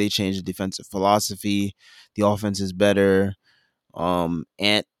people say they changed the defensive philosophy. The offense is better.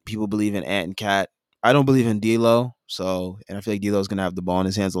 Ant People believe in Ant and Cat. I don't believe in D'Lo. So, and I feel like D'Lo's gonna have the ball in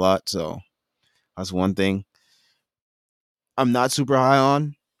his hands a lot. So that's one thing I'm not super high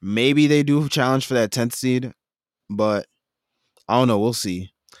on. Maybe they do challenge for that 10th seed, but I don't know. We'll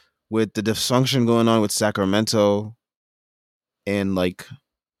see. With the dysfunction going on with Sacramento, and like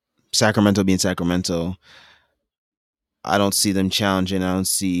Sacramento being Sacramento, I don't see them challenging. I don't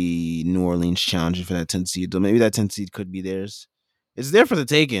see New Orleans challenging for that 10th seed. Though maybe that 10th seed could be theirs. It's there for the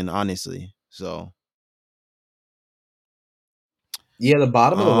taking, honestly. So, Yeah, the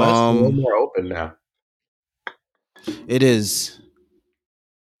bottom of the West is a little um, more open now. it is.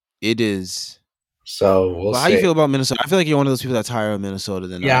 It is. So we'll But how you see. feel about Minnesota? I feel like you're one of those people that's higher on Minnesota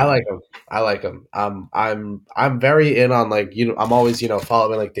than I Yeah, I like am. him. I like him. I'm very in on like I'm always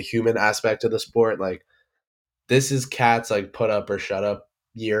following like the human aspect of the sport. Like this is Cat's like put up or shut up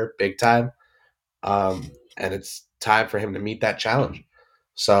year, big time. And it's time for him to meet that challenge.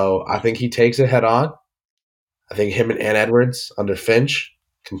 So I think he takes it head on. I think him and Ant Edwards under Finch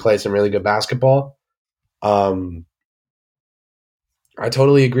can play some really good basketball. Um, I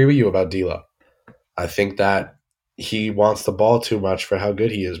totally agree with you about D'Lo. I think that he wants the ball too much for how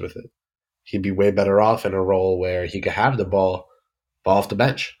good he is with it. He'd be way better off in a role where he could have the ball off the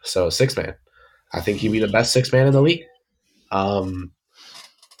bench. So 6 man. I think he'd be the best 6 man in the league.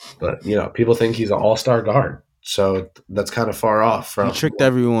 But people think he's an all-star guard, so that's kind of far off He from. tricked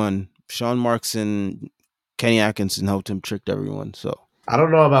everyone. Sean Marks and Kenny Atkinson helped him trick everyone. So I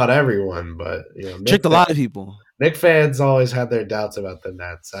don't know about everyone, but tricked a lot of people. Knick fans always had their doubts about the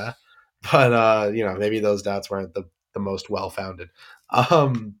Nets, huh? But maybe those doubts weren't the most well founded.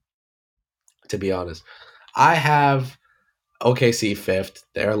 Um, to be honest, I have OKC fifth.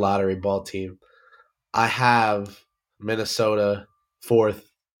 They're a lottery ball team. I have Minnesota fourth,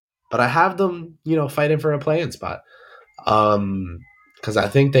 but I have them, fighting for a playing spot. Because I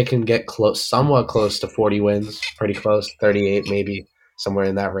think they can get close, somewhat close to 40 wins, pretty close, 38 maybe, somewhere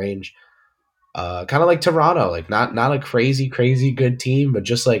in that range. Kind of like Toronto, like not a crazy good team, but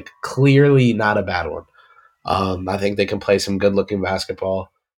just like clearly not a bad one. I think they can play some good looking basketball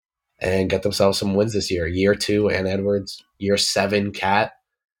and get themselves some wins this year. Year 2, and Edwards. Year 7, Cat.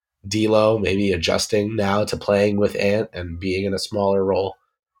 D'Lo maybe adjusting now to playing with Ant and being in a smaller role.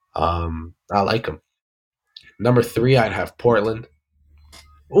 I like them. Number 3, I'd have Portland.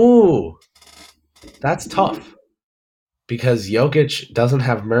 Ooh, that's tough because Jokic doesn't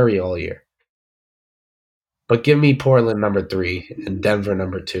have Murray all year. But give me Portland number 3 and Denver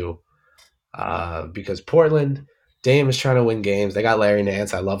number 2. Because Portland, Dame is trying to win games. They got Larry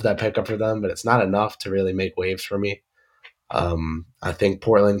Nance. I love that pickup for them, but it's not enough to really make waves for me. I think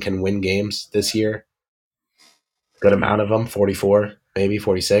Portland can win games this year. Good amount of them, 44, maybe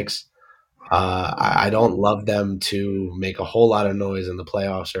 46. I don't love them to make a whole lot of noise in the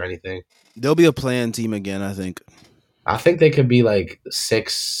playoffs or anything. They'll be a playing team again, I think. I think they could be like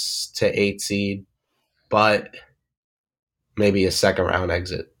 6 to 8 seed, but maybe a second round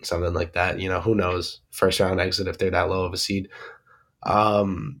exit, something like that. Who knows? First round exit if they're that low of a seed.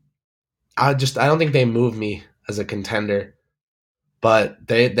 Um, I don't think they move me as a contender, but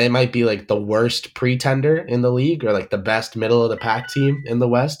they might be like the worst pretender in the league or like the best middle of the pack team in the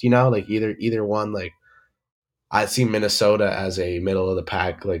West. Like either one. Like I see Minnesota as a middle of the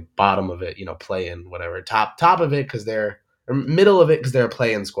pack, like bottom of it, play in whatever, top of it because they're or middle of it because they're a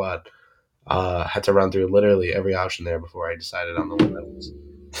play-in squad. Had to run through literally every option there before I decided on the one that was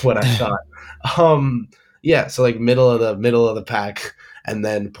what I thought. Yeah, so like middle of the pack, and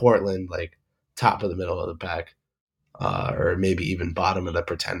then Portland like top of the middle of the pack, or maybe even bottom of the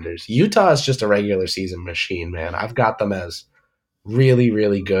pretenders. Utah is just a regular season machine, man. I've got them as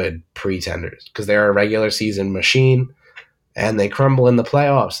really good pretenders because they're a regular season machine and they crumble in the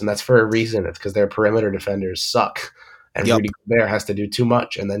playoffs, and that's for a reason. It's because their perimeter defenders suck. And Yep. Rudy Gobert has to do too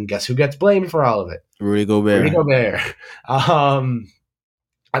much, and then guess who gets blamed for all of it? Rudy Gobert. Rudy Gobert. I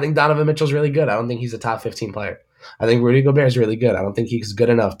think Donovan Mitchell's really good. I don't think he's a top 15 player. I think Rudy Gobert is really good. I don't think he's good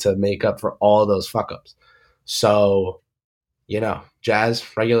enough to make up for all those fuck ups. So, Jazz,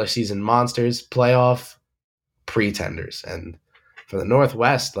 regular season monsters, playoff pretenders. And for the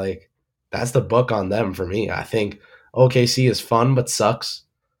Northwest, like, that's the book on them for me. I think OKC is fun but sucks.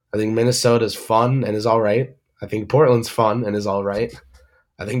 I think Minnesota's fun and is all right. I think Portland's fun and is all right.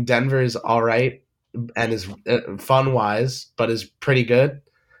 I think Denver is all right and is fun wise, but is pretty good.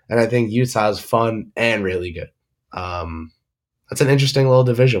 And I think Utah is fun and really good. That's an interesting little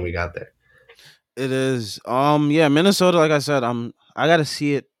division we got there. It is. Yeah, Minnesota, like I said, I gotta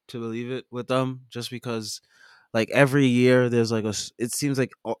see it to believe it with them, just because like every year there's like it seems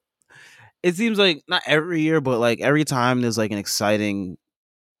like not every year, but like every time there's like an exciting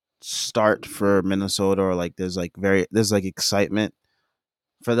start for Minnesota, or like there's like excitement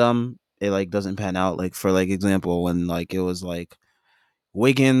for them, it like doesn't pan out. Like for like example, when like it was like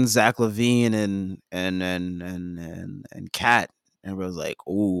Wiggins, Zach LaVine, and Cat, and it was like,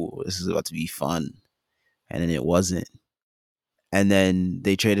 "Oh, this is about to be fun," and then it wasn't. And then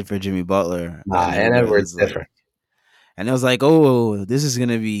they traded for Jimmy Butler, And Edwards different. And it was like, "Oh, this is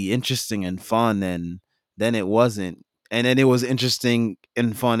gonna be interesting and fun," and then it wasn't. And then it was interesting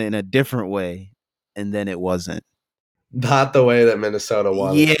and fun in a different way, and then it wasn't. Not the way that Minnesota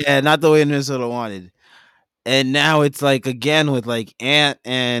wanted. Yeah, not the way Minnesota wanted. And now it's like again with like Ant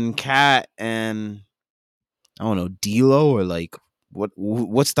and Cat and I don't know, D'Lo, or like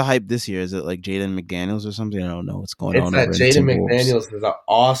what's the hype this year? Is it like Jaden McDaniels or something? I don't know what's going on. It's that Jaden McDaniels is an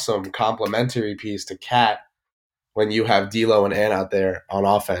awesome complementary piece to Cat when you have D'Lo and Ant out there on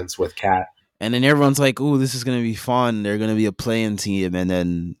offense with Cat. And then everyone's like, "Ooh, this is gonna be fun. They're gonna be a playing team," and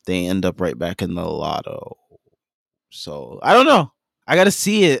then they end up right back in the lotto. So I don't know. I got to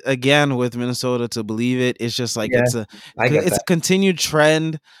see it again with Minnesota to believe it. It's just like it's a continued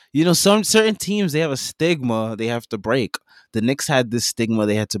trend. Some certain teams, they have a stigma they have to break. The Knicks had this stigma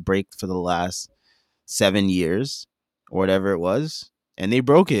they had to break for the last 7 years or whatever it was, and they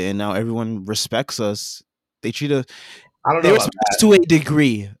broke it, and now everyone respects us. They treat us. I don't know. They respect us to a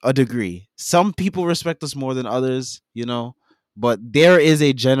degree. Some people respect us more than others, but there is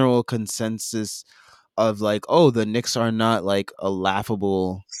a general consensus of like, oh, the Knicks are not like a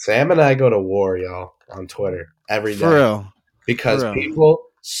laughable. Sam and I go to war, y'all, on Twitter every For day real, for because real. people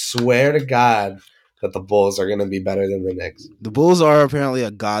swear to God that the Bulls are going to be better than the Knicks. The Bulls are apparently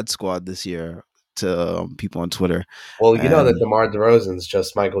a god squad this year to people on Twitter, Well, you know that and DeMar DeRozan's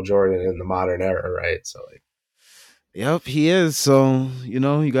just Michael Jordan in the modern era, right? So, like, yep, he is. So you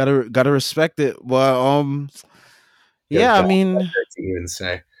gotta respect it. But good yeah, I job mean, to even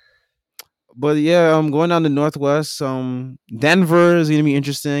say. but yeah, I'm going down to Northwest. Denver is gonna be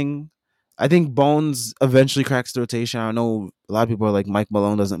interesting. I think Bones eventually cracks the rotation. I know a lot of people are like Mike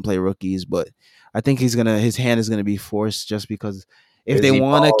Malone doesn't play rookies, but I think his hand is gonna be forced just because if Is they he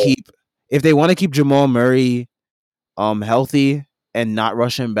want to balling? keep if they want to keep Jamal Murray healthy and not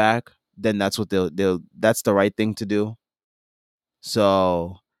rush him back, then that's what they'll that's the right thing to do.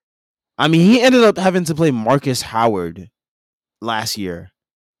 So I mean, he ended up having to play Marcus Howard last year.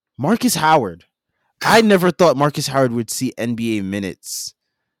 Marcus Howard. I never thought Marcus Howard would see NBA minutes,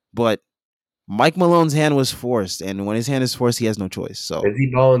 but Mike Malone's hand was forced, and when his hand is forced, he has no choice. So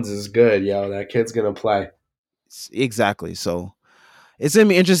Izzy Bones is good, yo. That kid's going to play. exactly. So it's gonna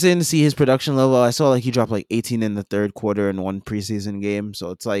be interesting to see his production level. I saw like he dropped like 18 in the third quarter in one preseason game. So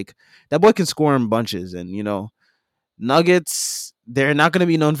it's like that boy can score in bunches, and Nuggets, they're not gonna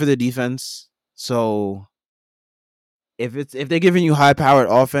be known for their defense. So if they're giving you high powered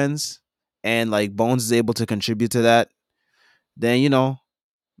offense and like Bones is able to contribute to that, then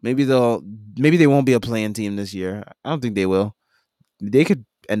maybe maybe they won't be a playing team this year. I don't think they will. They could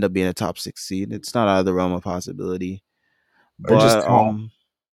end up being a top 6 seed. It's not out of the realm of possibility. Or just But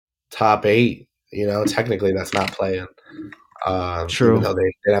top 8. You know, technically that's not playing. Even true. though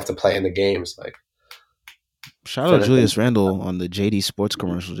they have to play in the games. Like, Shout out finishing. Julius Randle on the JD Sports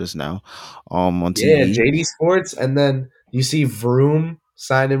commercial just now, on Yeah, TV. JD Sports. And then you see Vroom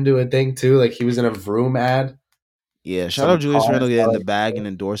signed him to a thing too. Like, he was in a Vroom ad. Yeah, shout Some out Julius car Randle getting the selling. bag and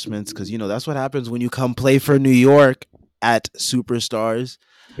endorsements because that's what happens when you come play for New York at Superstars.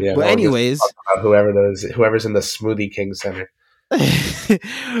 Yeah, But no one gives a fuck anyways, about whoever's in the Smoothie King Center.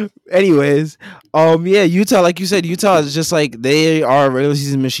 anyways, yeah, Utah, like you said, Utah is just like they are a regular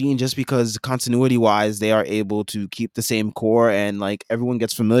season machine just because continuity wise they are able to keep the same core and like everyone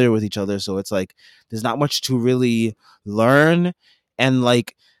gets familiar with each other. So it's like there's not much to really learn, and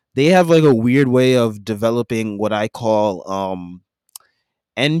like they have like a weird way of developing what I call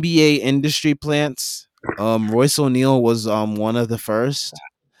NBA industry plants. Royce O'Neal was one of the first.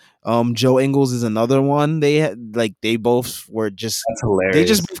 Joe Ingles is another one. They both were just That's they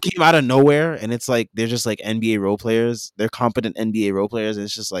just hilarious. both came out of nowhere, and it's like they're just like NBA role players. They're competent NBA role players, and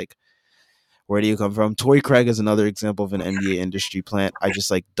it's just like, where do you come from? Torrey Craig is another example of an NBA industry plant. I just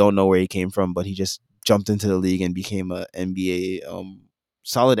like don't know where he came from, but he just jumped into the league and became a NBA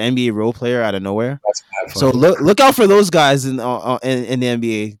solid NBA role player out of nowhere. That's bad So funny. look out for those guys in the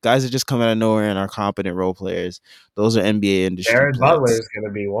NBA. Guys that just come out of nowhere and are competent role players. Those are NBA industry Jared Butler plants. is going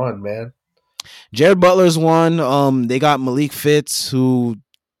to be one, man. Jared Butler's one. They got Malik Fitz who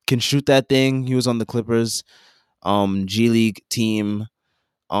can shoot that thing. He was on the Clippers G League team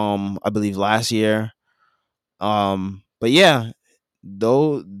I believe last year. But yeah,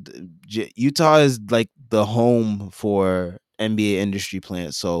 though Utah is like the home for NBA industry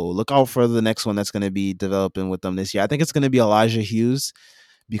plants. So look out for the next one that's going to be developing with them this year. I think it's going to be Elijah Hughes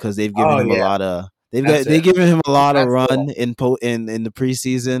because they've given Oh, him a yeah. lot of That's they it. given him a lot of That's it. run in the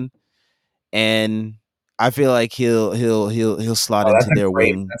preseason, and I feel like he'll slot Oh, into their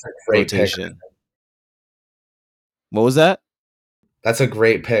wing that's a great pick. rotation. What was that? That's a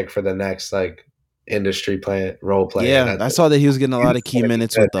great pick for the next, like, industry role player. Yeah, That's I saw that he was getting a lot of He's key going to be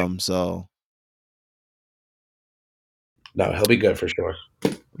minutes good. with them. So, No, he'll be good for sure.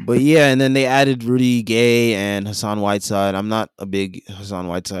 but yeah, and then they added Rudy Gay and Hassan Whiteside. I'm not a big Hassan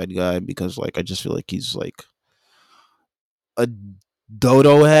Whiteside guy because like I just feel like he's like a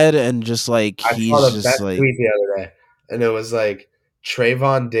dodo head and just like I saw he's the just best like tweet the other day, and it was like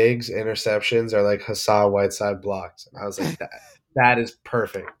Trayvon Diggs interceptions are like Hassan Whiteside blocks. And I was like, that is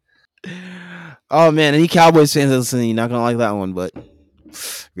perfect. oh man, any Cowboys fans listening, you're not gonna like that one, but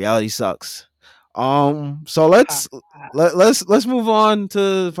reality sucks. So let's move on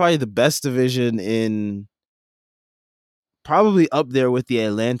to probably the best division in probably up there with the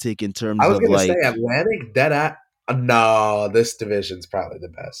Atlantic in I terms was of gonna say like Atlantic dead at. No, this division's probably the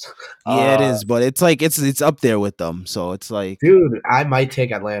best. yeah it is, but it's like it's up there with them. So it's like Dude, I might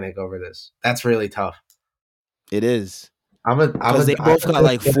take Atlantic over this. That's really tough. it is I'm because a they I'm both a got good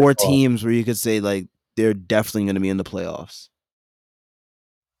like Twitter four troll. teams where you could say like they're definitely going to be in the playoffs.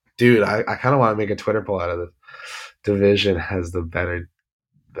 Dude, I kind of want to make a Twitter poll out of this. division has the better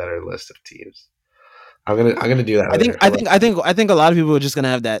list of teams? I'm gonna do that I think later. I think I think I think a lot of people are just gonna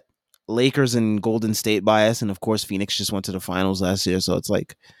have that Lakers and Golden State bias, and of course Phoenix just went to the finals last year, so it's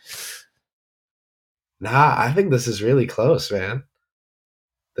like Nah, I think this is really close, man.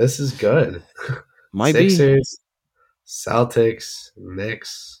 This is good. might be. Sixers, Celtics,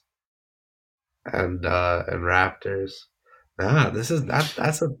 Knicks, and Raptors. Nah, this is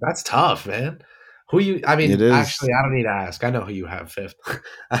that's tough, man. Who you? I It mean, is. actually, I don't need to ask. I know who you have fifth.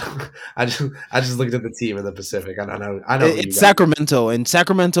 I just looked at the team in the Pacific. I know who you It's got. Sacramento, and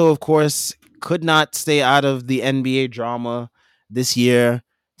Sacramento, of course, could not stay out of the NBA drama this year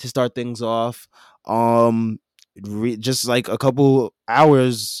to start things off. Um, just like a couple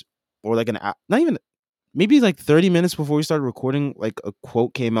hours or like not even maybe like 30 minutes before we started recording, like a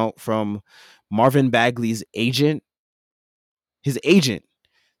quote came out from Marvin Bagley's agent, his agent,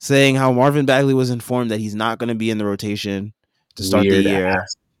 saying how Marvin Bagley was informed that he's not going to be in the rotation to start the Weird year,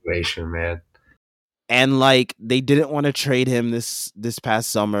 ass situation, man. and like they didn't want to trade him this past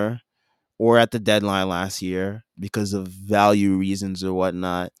summer or at the deadline last year because of value reasons or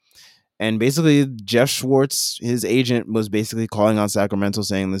whatnot. And basically, Jeff Schwartz, his agent, was basically calling on Sacramento,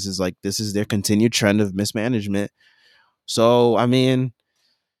 saying this is their continued trend of mismanagement. So I mean,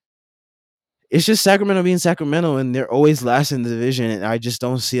 it's just Sacramento being Sacramento, and they're always last in the division. And I just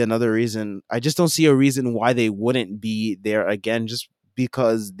don't see another reason. I just don't see a reason why they wouldn't be there again, just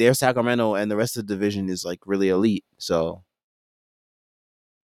because they're Sacramento and the rest of the division is like really elite. So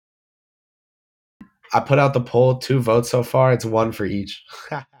I put out the poll, 2 votes so far. It's one for each.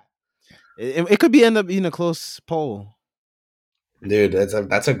 it could be end up being a close poll. Dude,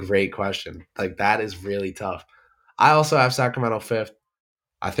 that's a great question. Like that is really tough. I also have Sacramento fifth.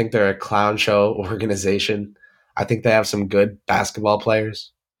 I think they're a clown show organization. I think they have some good basketball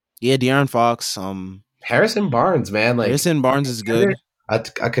players. Yeah, De'Aaron Fox, Harrison Barnes, man, like Harrison Barnes is good. a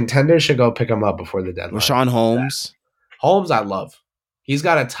contender should go pick him up before the deadline. Rashawn Holmes. Holmes, I love. He's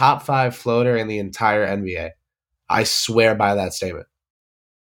got a top 5 floater in the entire NBA. I swear by that statement.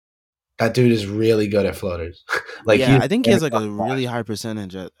 That dude is really good at floaters. Like Yeah, he's I think he has like a really high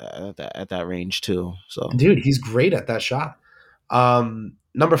percentage at that range too. So dude, he's great at that shot.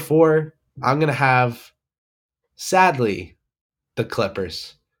 Number 4, I'm gonna have sadly the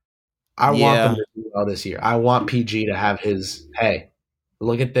Clippers. I want them yeah, to do well this year. I want PG to have his hey,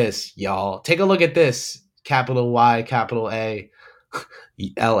 look at this, y'all. Take a look at this. Capital Y, capital A,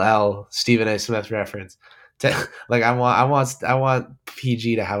 LL, Stephen A. Smith reference. Like I want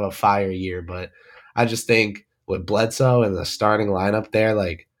PG to have a fire year, but I just think with Bledsoe and the starting lineup there,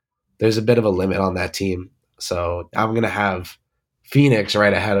 like there's a bit of a limit on that team. So I'm gonna have Phoenix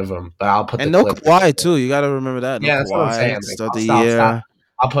right ahead of them, but I'll put the and no Clippers. Kawhi too. You got to remember that no Yeah, that's what I'm saying. Kawhi to Like, start I'll the stop. year.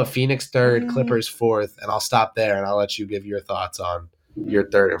 I'll put Phoenix third, Mm, Clippers fourth, and I'll stop there, and I'll let you give your thoughts on your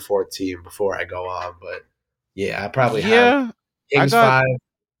third and fourth team before I go on. But yeah, I probably have Yeah, I Kings got 5,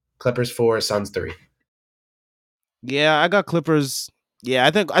 Clippers 4, Suns 3. I got Clippers. Yeah,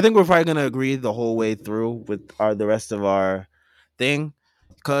 I think we're probably gonna agree the whole way through with the rest of our thing,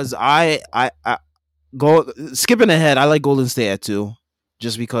 because I go skipping ahead. I like Golden State at 2,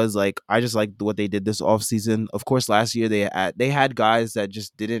 just because like I just like what they did this offseason. Of course, last year they had guys that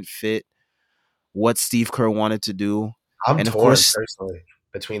just didn't fit what Steve Kerr wanted to do, I'm and of torn course, personally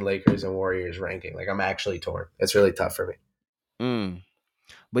between Lakers and Warriors ranking. Like I'm actually torn. It's really tough for me. mm,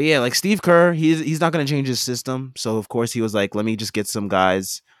 but yeah, like Steve Kerr, he's not gonna change his system. So of course he was like, let me just get some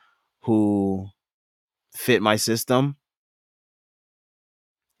guys who fit my system,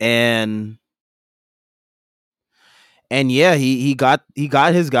 and yeah, he got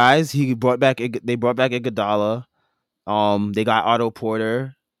his guys. They brought back Iguodala. They got Otto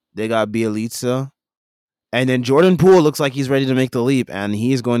Porter. They got Bielitsa. And then Jordan Poole looks like he's ready to make the leap, and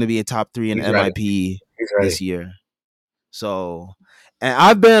he's going to be a top 3 in He's ready. MIP He's this ready. year. So, and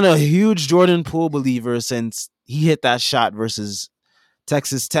I've been a huge Jordan Poole believer since he hit that shot versus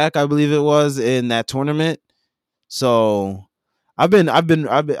Texas Tech, I believe it was, in that tournament. So, I've been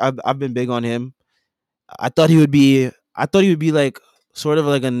big on him. I thought he would be like sort of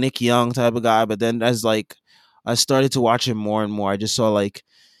like a Nick Young type of guy, but then as like I started to watch him more and more, I just saw like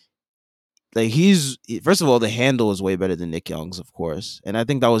he's first of all the handle is way better than Nick Young's, of course, and I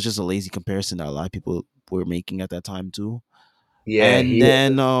think that was just a lazy comparison that a lot of people were making at that time too. Yeah, And he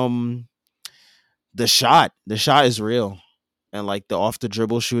then the shot is real, and like the off the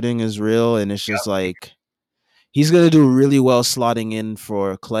dribble shooting is real, and it's just like he's gonna do really well slotting in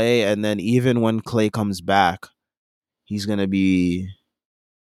for Clay, and then even when Clay comes back, he's gonna be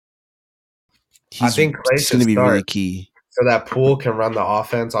I he's think Clay he's should gonna be really start key. so that Poole can run the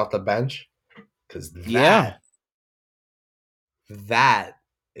offense off the bench. Because Yeah, That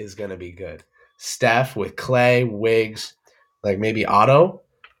is going to be good. Steph with Clay, Wiggs, like maybe Otto,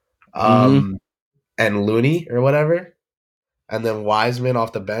 Mm-hmm. um, and Looney or whatever. And then Wiseman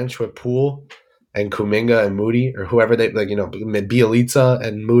off the bench with Poole and Kuminga and Moody or whoever they like, Bielitsa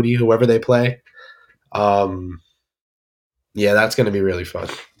and Moody, whoever they play. Um, yeah, that's going to be really fun.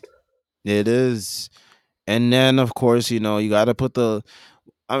 It is. And then of course, you got to put the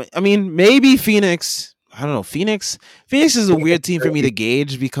I mean, maybe Phoenix. I don't know. Phoenix is a weird team for me to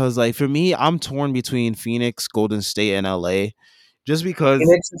gauge because, like, for me, I'm torn between Phoenix, Golden State, and LA, just because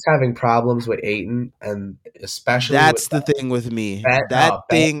Phoenix is having problems with Aiton, and especially with that's the thing with me. the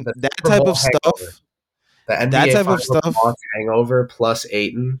That Super type Bowl of hangover. stuff, The that NBA type of Finals stuff. loss hangover plus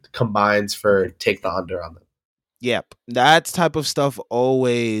Aiton combines for take the under on them. Yep, that type of stuff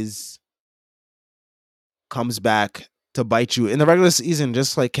always comes back to bite you in the regular season,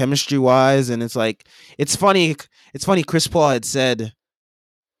 just like chemistry wise. And it's like it's funny. It's funny. Chris Paul had said,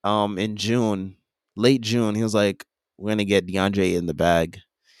 in June, late June, he was like, "We're gonna get DeAndre in the bag."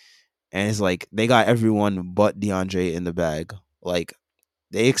 And it's like they got everyone but DeAndre in the bag. Like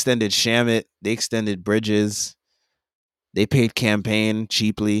they extended Shamit, they extended Bridges, they paid Campaign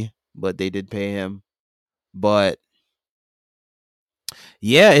cheaply, but they did pay him. But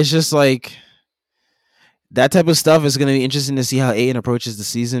yeah, it's just like that type of stuff is going to be interesting to see how Aiden approaches the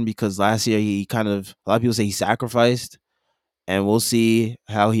season because last year he kind of a lot of people say he sacrificed, and we'll see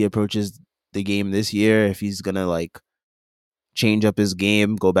how he approaches the game this year if he's gonna like change up his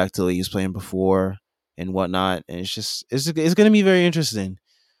game, go back to what he was playing before and whatnot. And it's gonna be very interesting.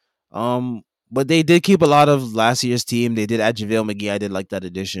 But they did keep a lot of last year's team. They did add JaVale McGee. I did like that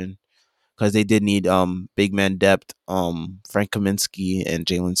addition because they did need big man depth. Frank Kaminsky and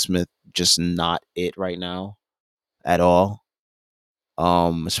Jalen Smith just not it right now at all.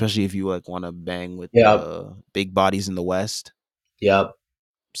 Especially if you like want to bang with Yep. the big bodies in the West. Yep.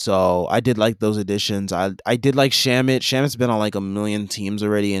 So I did like those additions. I did like Shamit. Shamit's been on like a million teams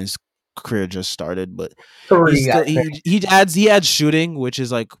already, and his career just started. But he's Three, I still think. he adds shooting, which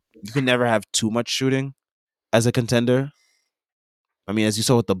is like you can never have too much shooting as a contender. I mean, as you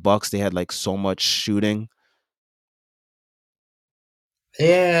saw with the Bucks, they had like so much shooting.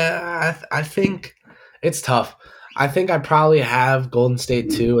 Yeah, I think it's tough. I think I probably have Golden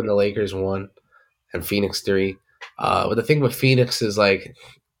State 2 and the Lakers 1 and Phoenix 3. But the thing with Phoenix is like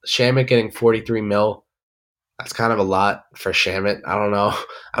Shamit getting 43 mil. That's kind of a lot for Shamit. I don't know.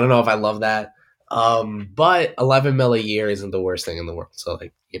 I don't know if I love that. But 11 mil a year isn't the worst thing in the world. So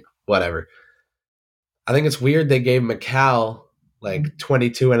like, whatever. I think it's weird they gave McCall like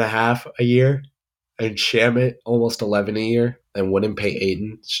 22 and a half a year and Shamit almost 11 a year and wouldn't pay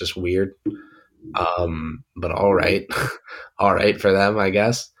Aiden. It's just weird. But all right. All right for them, I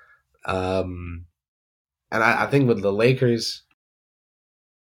guess. Um, and I think with the Lakers,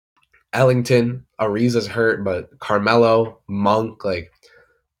 Ellington, Ariza's hurt, but Carmelo, Monk, like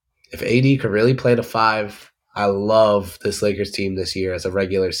if AD could really play the five, I love this Lakers team this year as a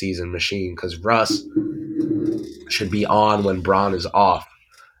regular season machine because Russ should be on when Braun is off.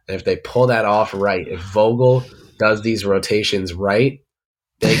 And if they pull that off right, if Vogel does these rotations right,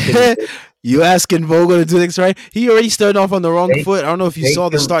 they can You asking Vogel to do things right? He already started off on the wrong they, foot. I don't know if you they saw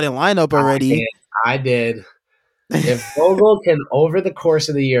the can starting lineup already. I did. If Vogel can over the course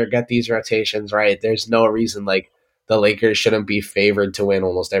of the year get these rotations right, there's no reason like the Lakers shouldn't be favored to win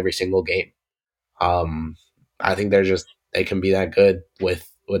almost every single game. Um, I think they can be that good with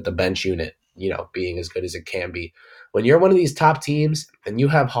the bench unit, being as good as it can be. When you're one of these top teams and you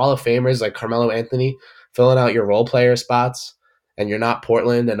have Hall of Famers like Carmelo Anthony filling out your role player spots, and you're not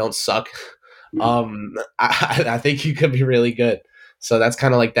Portland and don't suck, I think you could be really good. So that's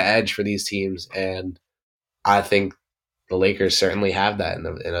kind of like the edge for these teams, and I think the Lakers certainly have that in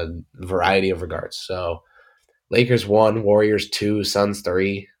a variety of regards. So Lakers 1, Warriors 2, Suns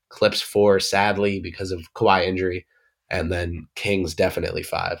 3, Clips 4, sadly, because of Kawhi injury, and then Kings definitely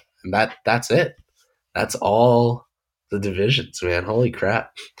 5. And that's it. That's all the divisions, man. Holy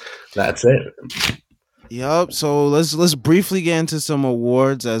crap. That's it. Yep. So let's briefly get into some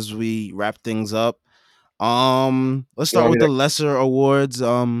awards as we wrap things up. Let's You start want me with the to lesser awards.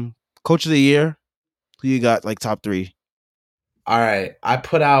 Coach of the year. Who you got like top three? All right. I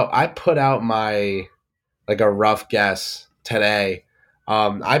put out my like a rough guess today.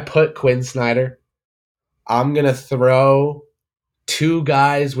 I put Quinn Snyder. I'm gonna throw two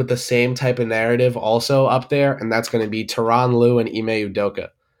guys with the same type of narrative also up there, and that's going to be Tyronn Lue and Ime Udoka.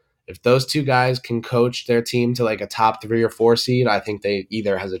 If those two guys can coach their team to like a top 3 or 4 seed, I think they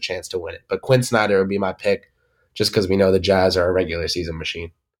either has a chance to win it. But Quinn Snyder would be my pick just because we know the Jazz are a regular season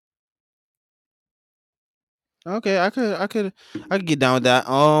machine. Okay, I could get down with that.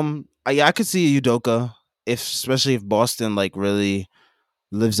 Yeah, I could see Udoka if, especially if Boston like really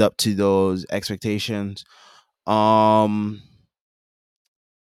lives up to those expectations. Um,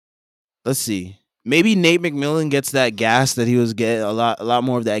 let's see. Maybe Nate McMillan gets that gas that he was getting a lot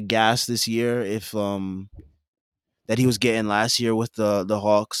more of that gas this year if that he was getting last year with the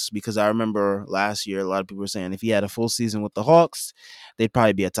Hawks, because I remember last year a lot of people were saying if he had a full season with the Hawks, they'd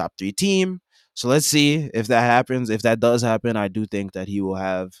probably be a top 3 team. So let's see if that happens. If that does happen, I do think that he will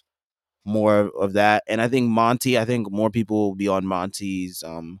have more of that. And I think Monty, I think more people will be on Monty's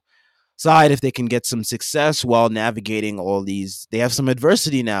side if they can get some success while navigating all these. They have some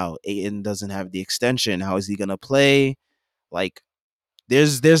adversity now. Aiden doesn't have the extension. How is he gonna play? Like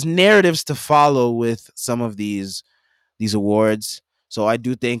there's narratives to follow with some of these awards. So I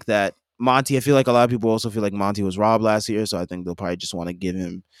do think that Monty, I feel like a lot of people also feel like Monty was robbed last year. So I think they'll probably just want to give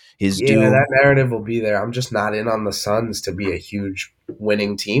him his Yeah, due. that narrative will be there. I'm just not in on the Suns to be a huge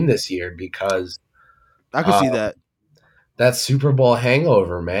winning team this year because I could uh, see that. that Super Bowl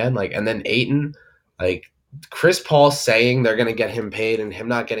hangover, man. Like, and then Aiton, like Chris Paul saying they're going to get him paid and him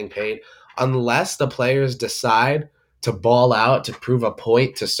not getting paid, unless the players decide to ball out to prove a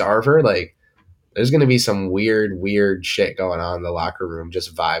point to Sarver. Like, there's going to be some weird shit going on in the locker room,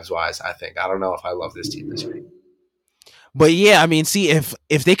 just vibes wise. I think. I don't know if I love this team this year. But yeah, I mean, see if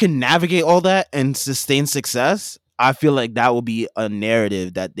they can navigate all that and sustain success, I feel like that will be a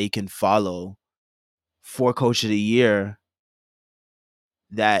narrative that they can follow for coach of the year,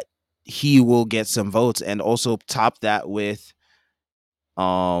 that he will get some votes, and also top that with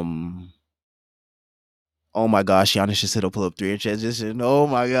um oh my gosh, Giannis just hit a pull up three in transition. Oh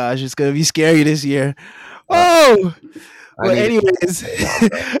my gosh, it's gonna be scary this year. Uh, Oh, I but need to anyways, stay down,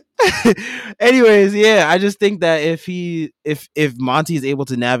 bro. anyways, yeah, I just think that if Monty is able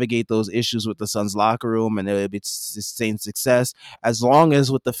to navigate those issues with the Suns locker room and they'll be sustained success, as long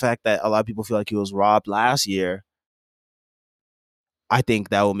as with the fact that a lot of people feel like he was robbed last year, I think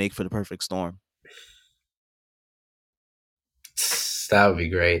that will make for the perfect storm. That would be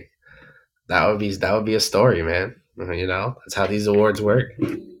great. That would be a story, man. You know, that's how these awards work.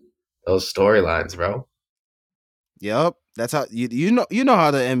 Those storylines, bro. Yep, that's how you know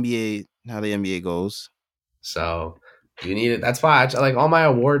how the NBA goes. So you need it. That's why like all my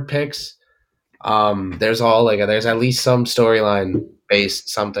award picks. There's at least some storyline based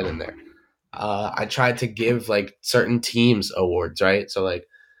something in there. I tried to give like certain teams awards, right? So like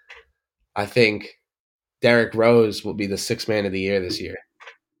I think Derrick Rose will be the sixth man of the year this year.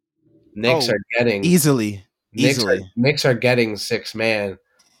 Knicks Oh, are getting easily, easily. Knicks are getting six man.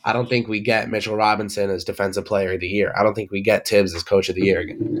 I don't think we get Mitchell Robinson as defensive player of the year. I don't think we get Tibbs as coach of the year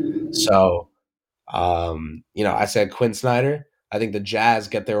again. So I said Quinn Snyder. I think the Jazz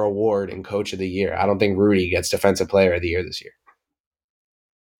get their award in coach of the year. I don't think Rudy gets defensive player of the year this year.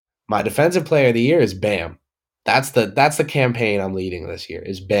 My defensive player of the year is Bam. That's the campaign I'm leading this year.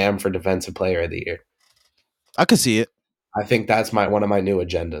 Is Bam for defensive player of the year. I could see it. I think that's my one of my new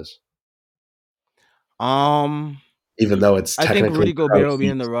agendas. Um, Even though it's I think technically Rudy Gobert pro will be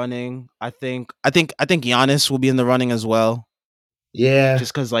in Heat. the running. I think Giannis will be in the running as well. Yeah.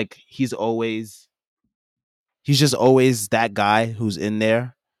 Just because like he's just always that guy who's in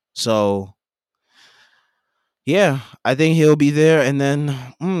there. So yeah, I think he'll be there. And then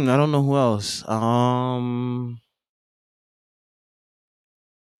I don't know who else.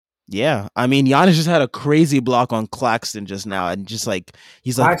 Yeah, I mean Giannis just had a crazy block on Claxton just now, and just like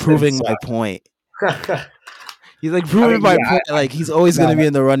he's like Claxton proving my sucks. point. He's like I proving mean, my yeah, point. Like he's always no, gonna be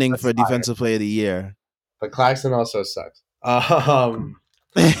in the running that's for fire. defensive player of the year. But Claxton also sucks. I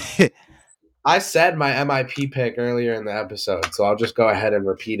said my MIP pick earlier in the episode, so I'll just go ahead and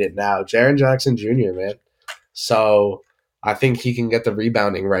repeat it now. Jaren Jackson Jr., man. So I think he can get the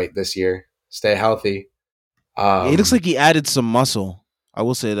rebounding right this year. Stay healthy. Yeah, he looks Um, like he added some muscle. I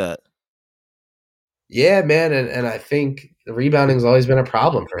will say that. yeah, man, and I think the rebounding's always been a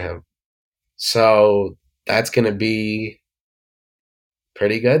problem for him. So that's going to be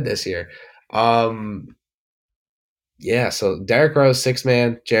pretty good this year. Um, yeah, so Derrick Rose, six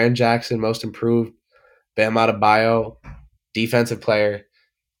man, Jaren Jackson, most improved, Bam Adebayo, defensive player,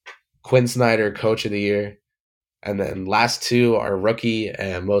 Quinn Snyder, coach of the year, and then last two are rookie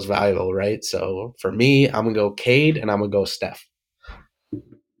and most valuable, right? So for me, I'm gonna go Cade and I'm gonna go Steph.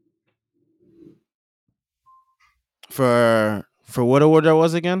 For what award that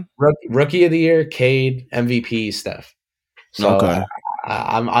was again? Rookie of the year, Cade, MVP, Steph. So Okay.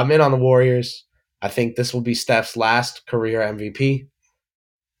 I'm in on the Warriors. I think this will be Steph's last career MVP,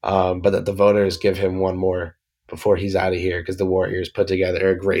 but that the voters give him one more before he's out of here because the Warriors put together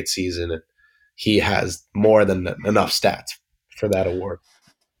a great season and he has more than enough stats for that award.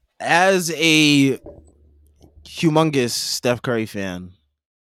 As a humongous Steph Curry fan,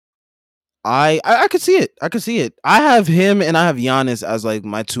 I could see it. I could see it. I have him and I have Giannis as like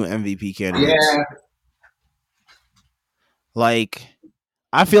my two MVP candidates. Yeah, Like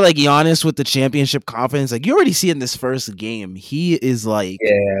I feel like Giannis with the championship confidence, like you already see in this first game, he is like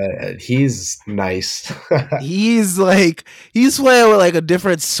yeah, he's nice. he's like he's playing with like a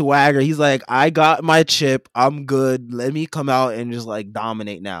different swagger. He's like, I got my chip, I'm good. Let me come out and just like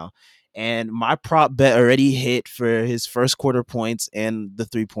dominate now. And my prop bet already hit for his first quarter points and the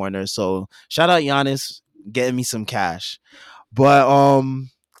 3-pointer. So shout out Giannis getting me some cash. But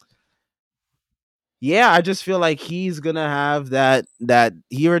yeah, I just feel like he's gonna have that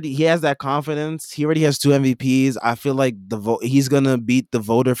he has that confidence. He already has two MVPs. I feel like he's gonna beat the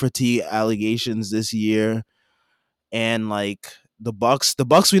voter fatigue allegations this year. And like the Bucks,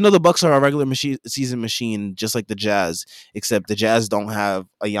 we know the Bucks are a regular season machine, just like the Jazz, except the Jazz don't have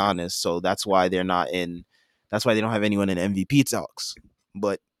a Giannis, so that's why they're not in. That's why they don't have anyone in MVP talks.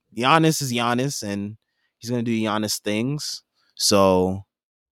 But Giannis is Giannis, and he's gonna do Giannis things. So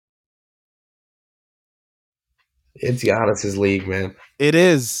It's Giannis's league, man.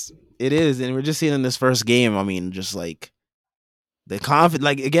 it is, and we're just seeing in this first game. I mean, just like the confidence,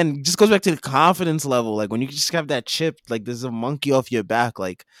 like again, just goes back to the confidence level. Like when you just have that chip, like there's a monkey off your back.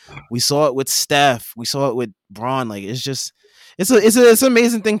 Like we saw it with Steph, we saw it with Braun. Like it's just, it's an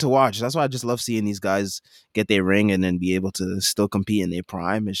amazing thing to watch. That's why I just love seeing these guys get their ring and then be able to still compete in their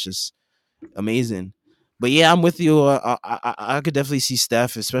prime. It's just amazing. But yeah, I'm with you. I could definitely see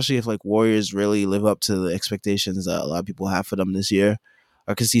Steph, especially if like Warriors really live up to the expectations that a lot of people have for them this year.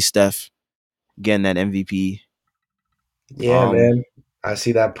 I could see Steph getting that MVP. Yeah, Um, man. I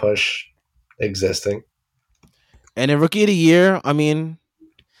see that push existing. and in Rookie of the Year, I mean,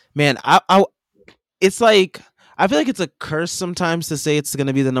 man, it's like I feel like it's a curse sometimes to say it's going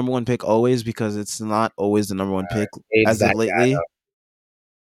to be the number one pick always because it's not always the number one pick Cade's as of that guy. lately.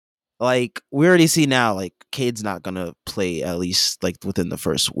 Like we already see now, like Cade's not gonna play at least like within the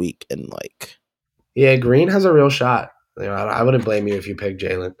first week, and like Yeah, Green has a real shot. You know, I wouldn't blame you if you pick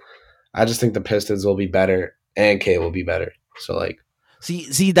Jalen. I just think the Pistons will be better and K will be better. So like,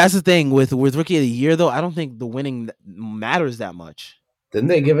 see that's the thing with Rookie of the Year though. I don't think the winning matters that much. didn't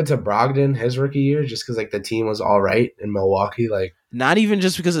they give it to Brogdon his rookie year just because like the team was all right in Milwaukee? Like, Not even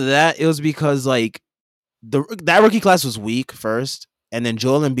just because of that. It was because like that rookie class was weak first, and then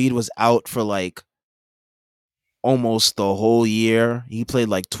Joel Embiid was out for like almost the whole year. He played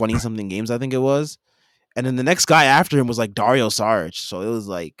like 20 something games, I think it was. And then the next guy after him was like Dario Saric. So it was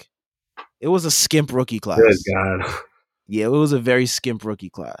like it was a skimp rookie good class. God. Yeah, it was a very skimp rookie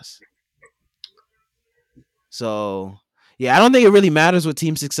class. So yeah, I don't think it really matters with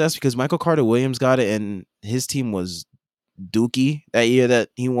team success because Michael Carter Williams got it and his team was dookie that year that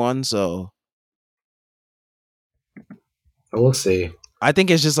he won. So We'll see. I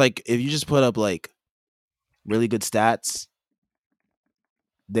think it's just like if you just put up like really good stats,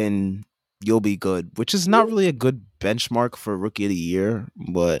 then you'll be good, which is not really a good benchmark for rookie of the year,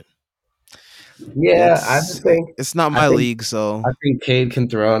 but Yeah, I just think it's not I my think league, so I think Cade can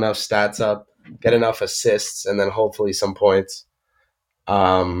throw enough stats up, get enough assists, and then hopefully some points.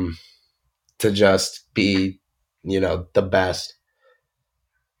 Um, to just be, the best.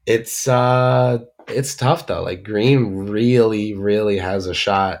 It's tough though. Like Green really, really has a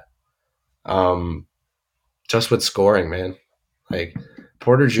shot. Um, just with scoring, man. Like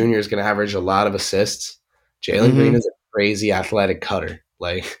Porter Jr. is gonna average a lot of assists. Jalen Green mm-hmm. is a crazy athletic cutter.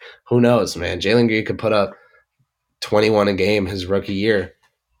 Like, who knows, man? Jalen Green could put up 21 a game his rookie year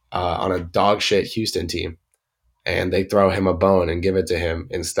on a dog shit Houston team, and they throw him a bone and give it to him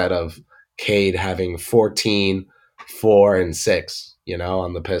instead of Cade having 14, 4, and 6,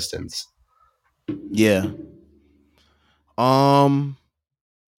 on the Pistons. Yeah. Um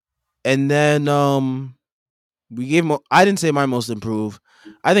and then we gave him I didn't say my most improved.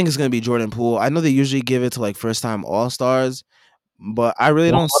 I think it's gonna be Jordan Poole. I know they usually give it to like first time all stars, but I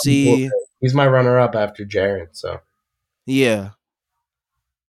really don't see He's my runner up after Jaren, so yeah.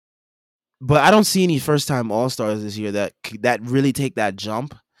 But I don't see any first time all stars this year that really take that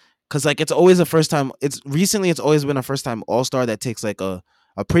jump. Cause like it's always a first time it's always been a first time all star that takes like a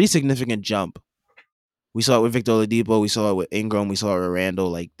pretty significant jump. We saw it with Victor Oladipo. We saw it with Ingram. We saw it with Randall.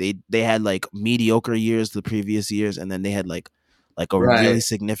 Like they had like mediocre years the previous years, and then they had like a right. really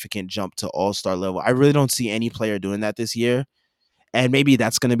significant jump to All Star level. I really don't see any player doing that this year, and maybe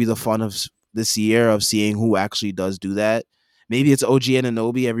that's going to be the fun of this year of seeing who actually does do that. Maybe it's OG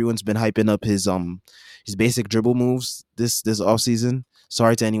Anunoby. Everyone's been hyping up his basic dribble moves this offseason.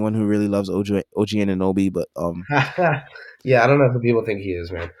 Sorry to anyone who really loves OG Anunoby, but Yeah, I don't know who people think he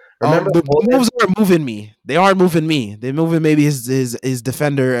is, man. Remember the Holden? moves aren't moving me. They aren't moving me. They're moving maybe his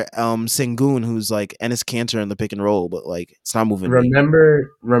defender Sengun, who's like Ennis Cantor in the pick and roll, but like it's not moving me.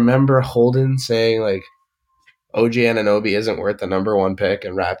 Remember Holden saying like OG Anunoby isn't worth the number one pick,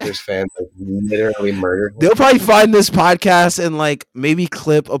 and Raptors fans like literally murdered him. They'll probably find this podcast and like maybe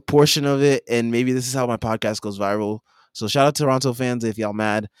clip a portion of it, and maybe this is how my podcast goes viral. So shout out to Toronto fans if y'all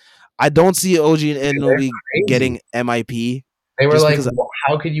mad. I don't see OG and They're Anunoby crazy. getting MIP. They were Just like, because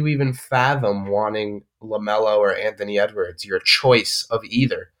how could you even fathom wanting LaMelo or Anthony Edwards? Your choice of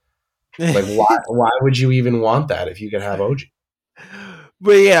either. Like, why would you even want that if you could have OG?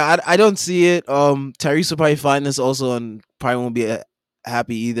 But yeah, I don't see it. Tyrese will probably find this also and probably won't be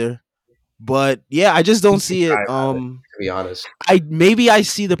happy either. But yeah, I just don't see it. To be honest, I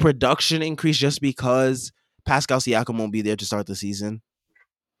see the production increase just because Pascal Siakam won't be there to start the season,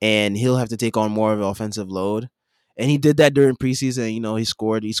 and he'll have to take on more of an offensive load. And he did that during preseason. You know, he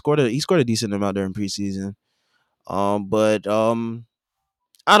scored a decent amount during preseason. But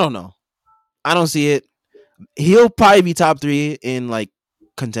I don't know. I don't see it. He'll probably be top 3 in like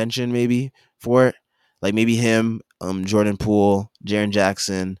contention, maybe for it. Like maybe him, Jordan Poole, Jaren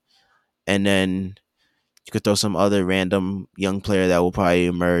Jackson, and then you could throw some other random young player that will probably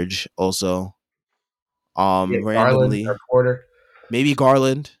emerge also. yeah, Garland or Randomly. Porter, Maybe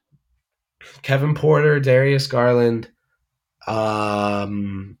Garland. Kevin Porter, Darius Garland,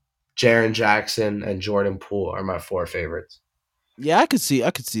 Jaren Jackson, and Jordan Poole are my 4 favorites. Yeah, I could see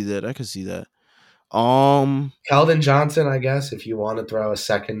that. Um Keldon Johnson, I guess, if you want to throw a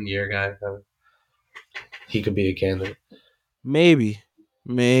second year guy, he could be a candidate. maybe.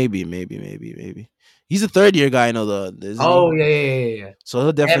 He's a third year guy, I know isn't he? Oh yeah. So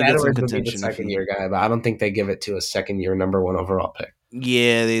he'll definitely And get some Edwards would be the contention if second he. year guy, but I don't think they give it to a second year number 1 overall pick.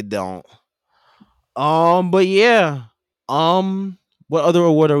 Yeah, they don't. But yeah. What other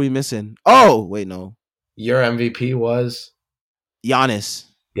award are we missing? Oh, wait, no. Your MVP was Giannis.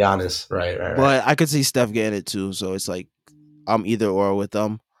 Right. But I could see Steph getting it too, so it's like I'm either or with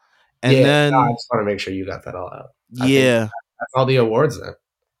them. And Yeah, then I just want to make sure you got that all out. I think yeah. that's all the awards then.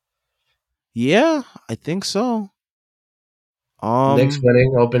 Yeah, I think so. Knicks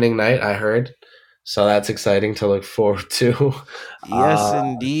winning opening night, I heard. So that's exciting to look forward to. Yes,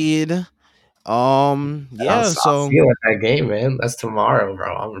 indeed. Yeah, I'll so see you at that game, man. That's tomorrow,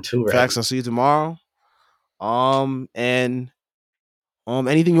 bro. I'm too ready. facts, I'll see you tomorrow. And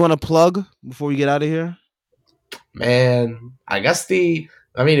anything you want to plug before we get out of here? Man, I guess if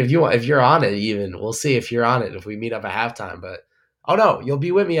you're on it, even we'll see if you're on it if we meet up at halftime. But oh no, you'll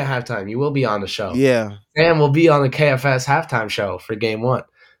be with me at halftime. You will be on the show. Yeah, and we'll be on the KFS halftime show for game 1.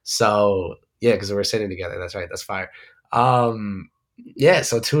 So yeah, because we're sitting together. That's right. That's fire. Yeah.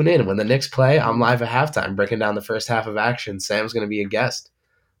 So tune in when the Knicks play. I'm live at halftime, breaking down the first half of action. Sam's going to be a guest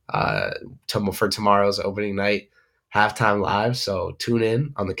for tomorrow's opening night halftime live. So tune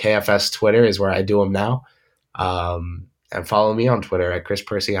in on the KFS Twitter is where I do them now. And follow me on Twitter at Chris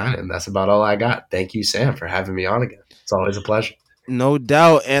Persian. And that's about all I got. Thank you, Sam, for having me on again. It's always a pleasure. no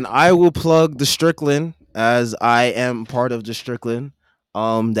doubt. And I will plug the Strickland as I am part of the Strickland.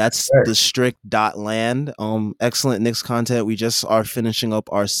 That's Sure. the strict.land. Excellent Knicks content. We just are finishing up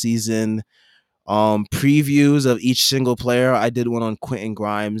our season previews of each single player. I did one on Quentin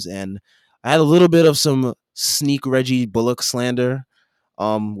Grimes, and I had a little bit of some sneak Reggie Bullock slander,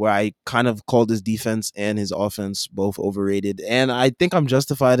 where I kind of called his defense and his offense both overrated. And I think I'm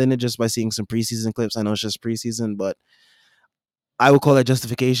justified in it just by seeing some preseason clips. I know it's just preseason, but I would call that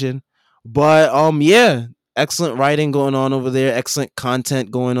justification. But yeah, excellent writing going on over there, excellent content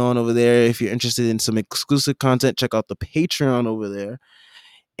going on over there. If you're interested in some exclusive content, check out the Patreon over there.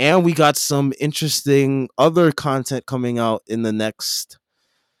 And we got some interesting other content coming out in the next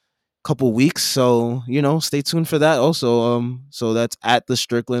couple weeks. So, stay tuned for that also. So that's at the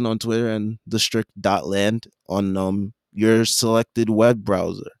Strickland on Twitter and the strict.land on your selected web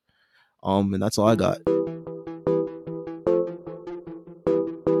browser. And that's all I got.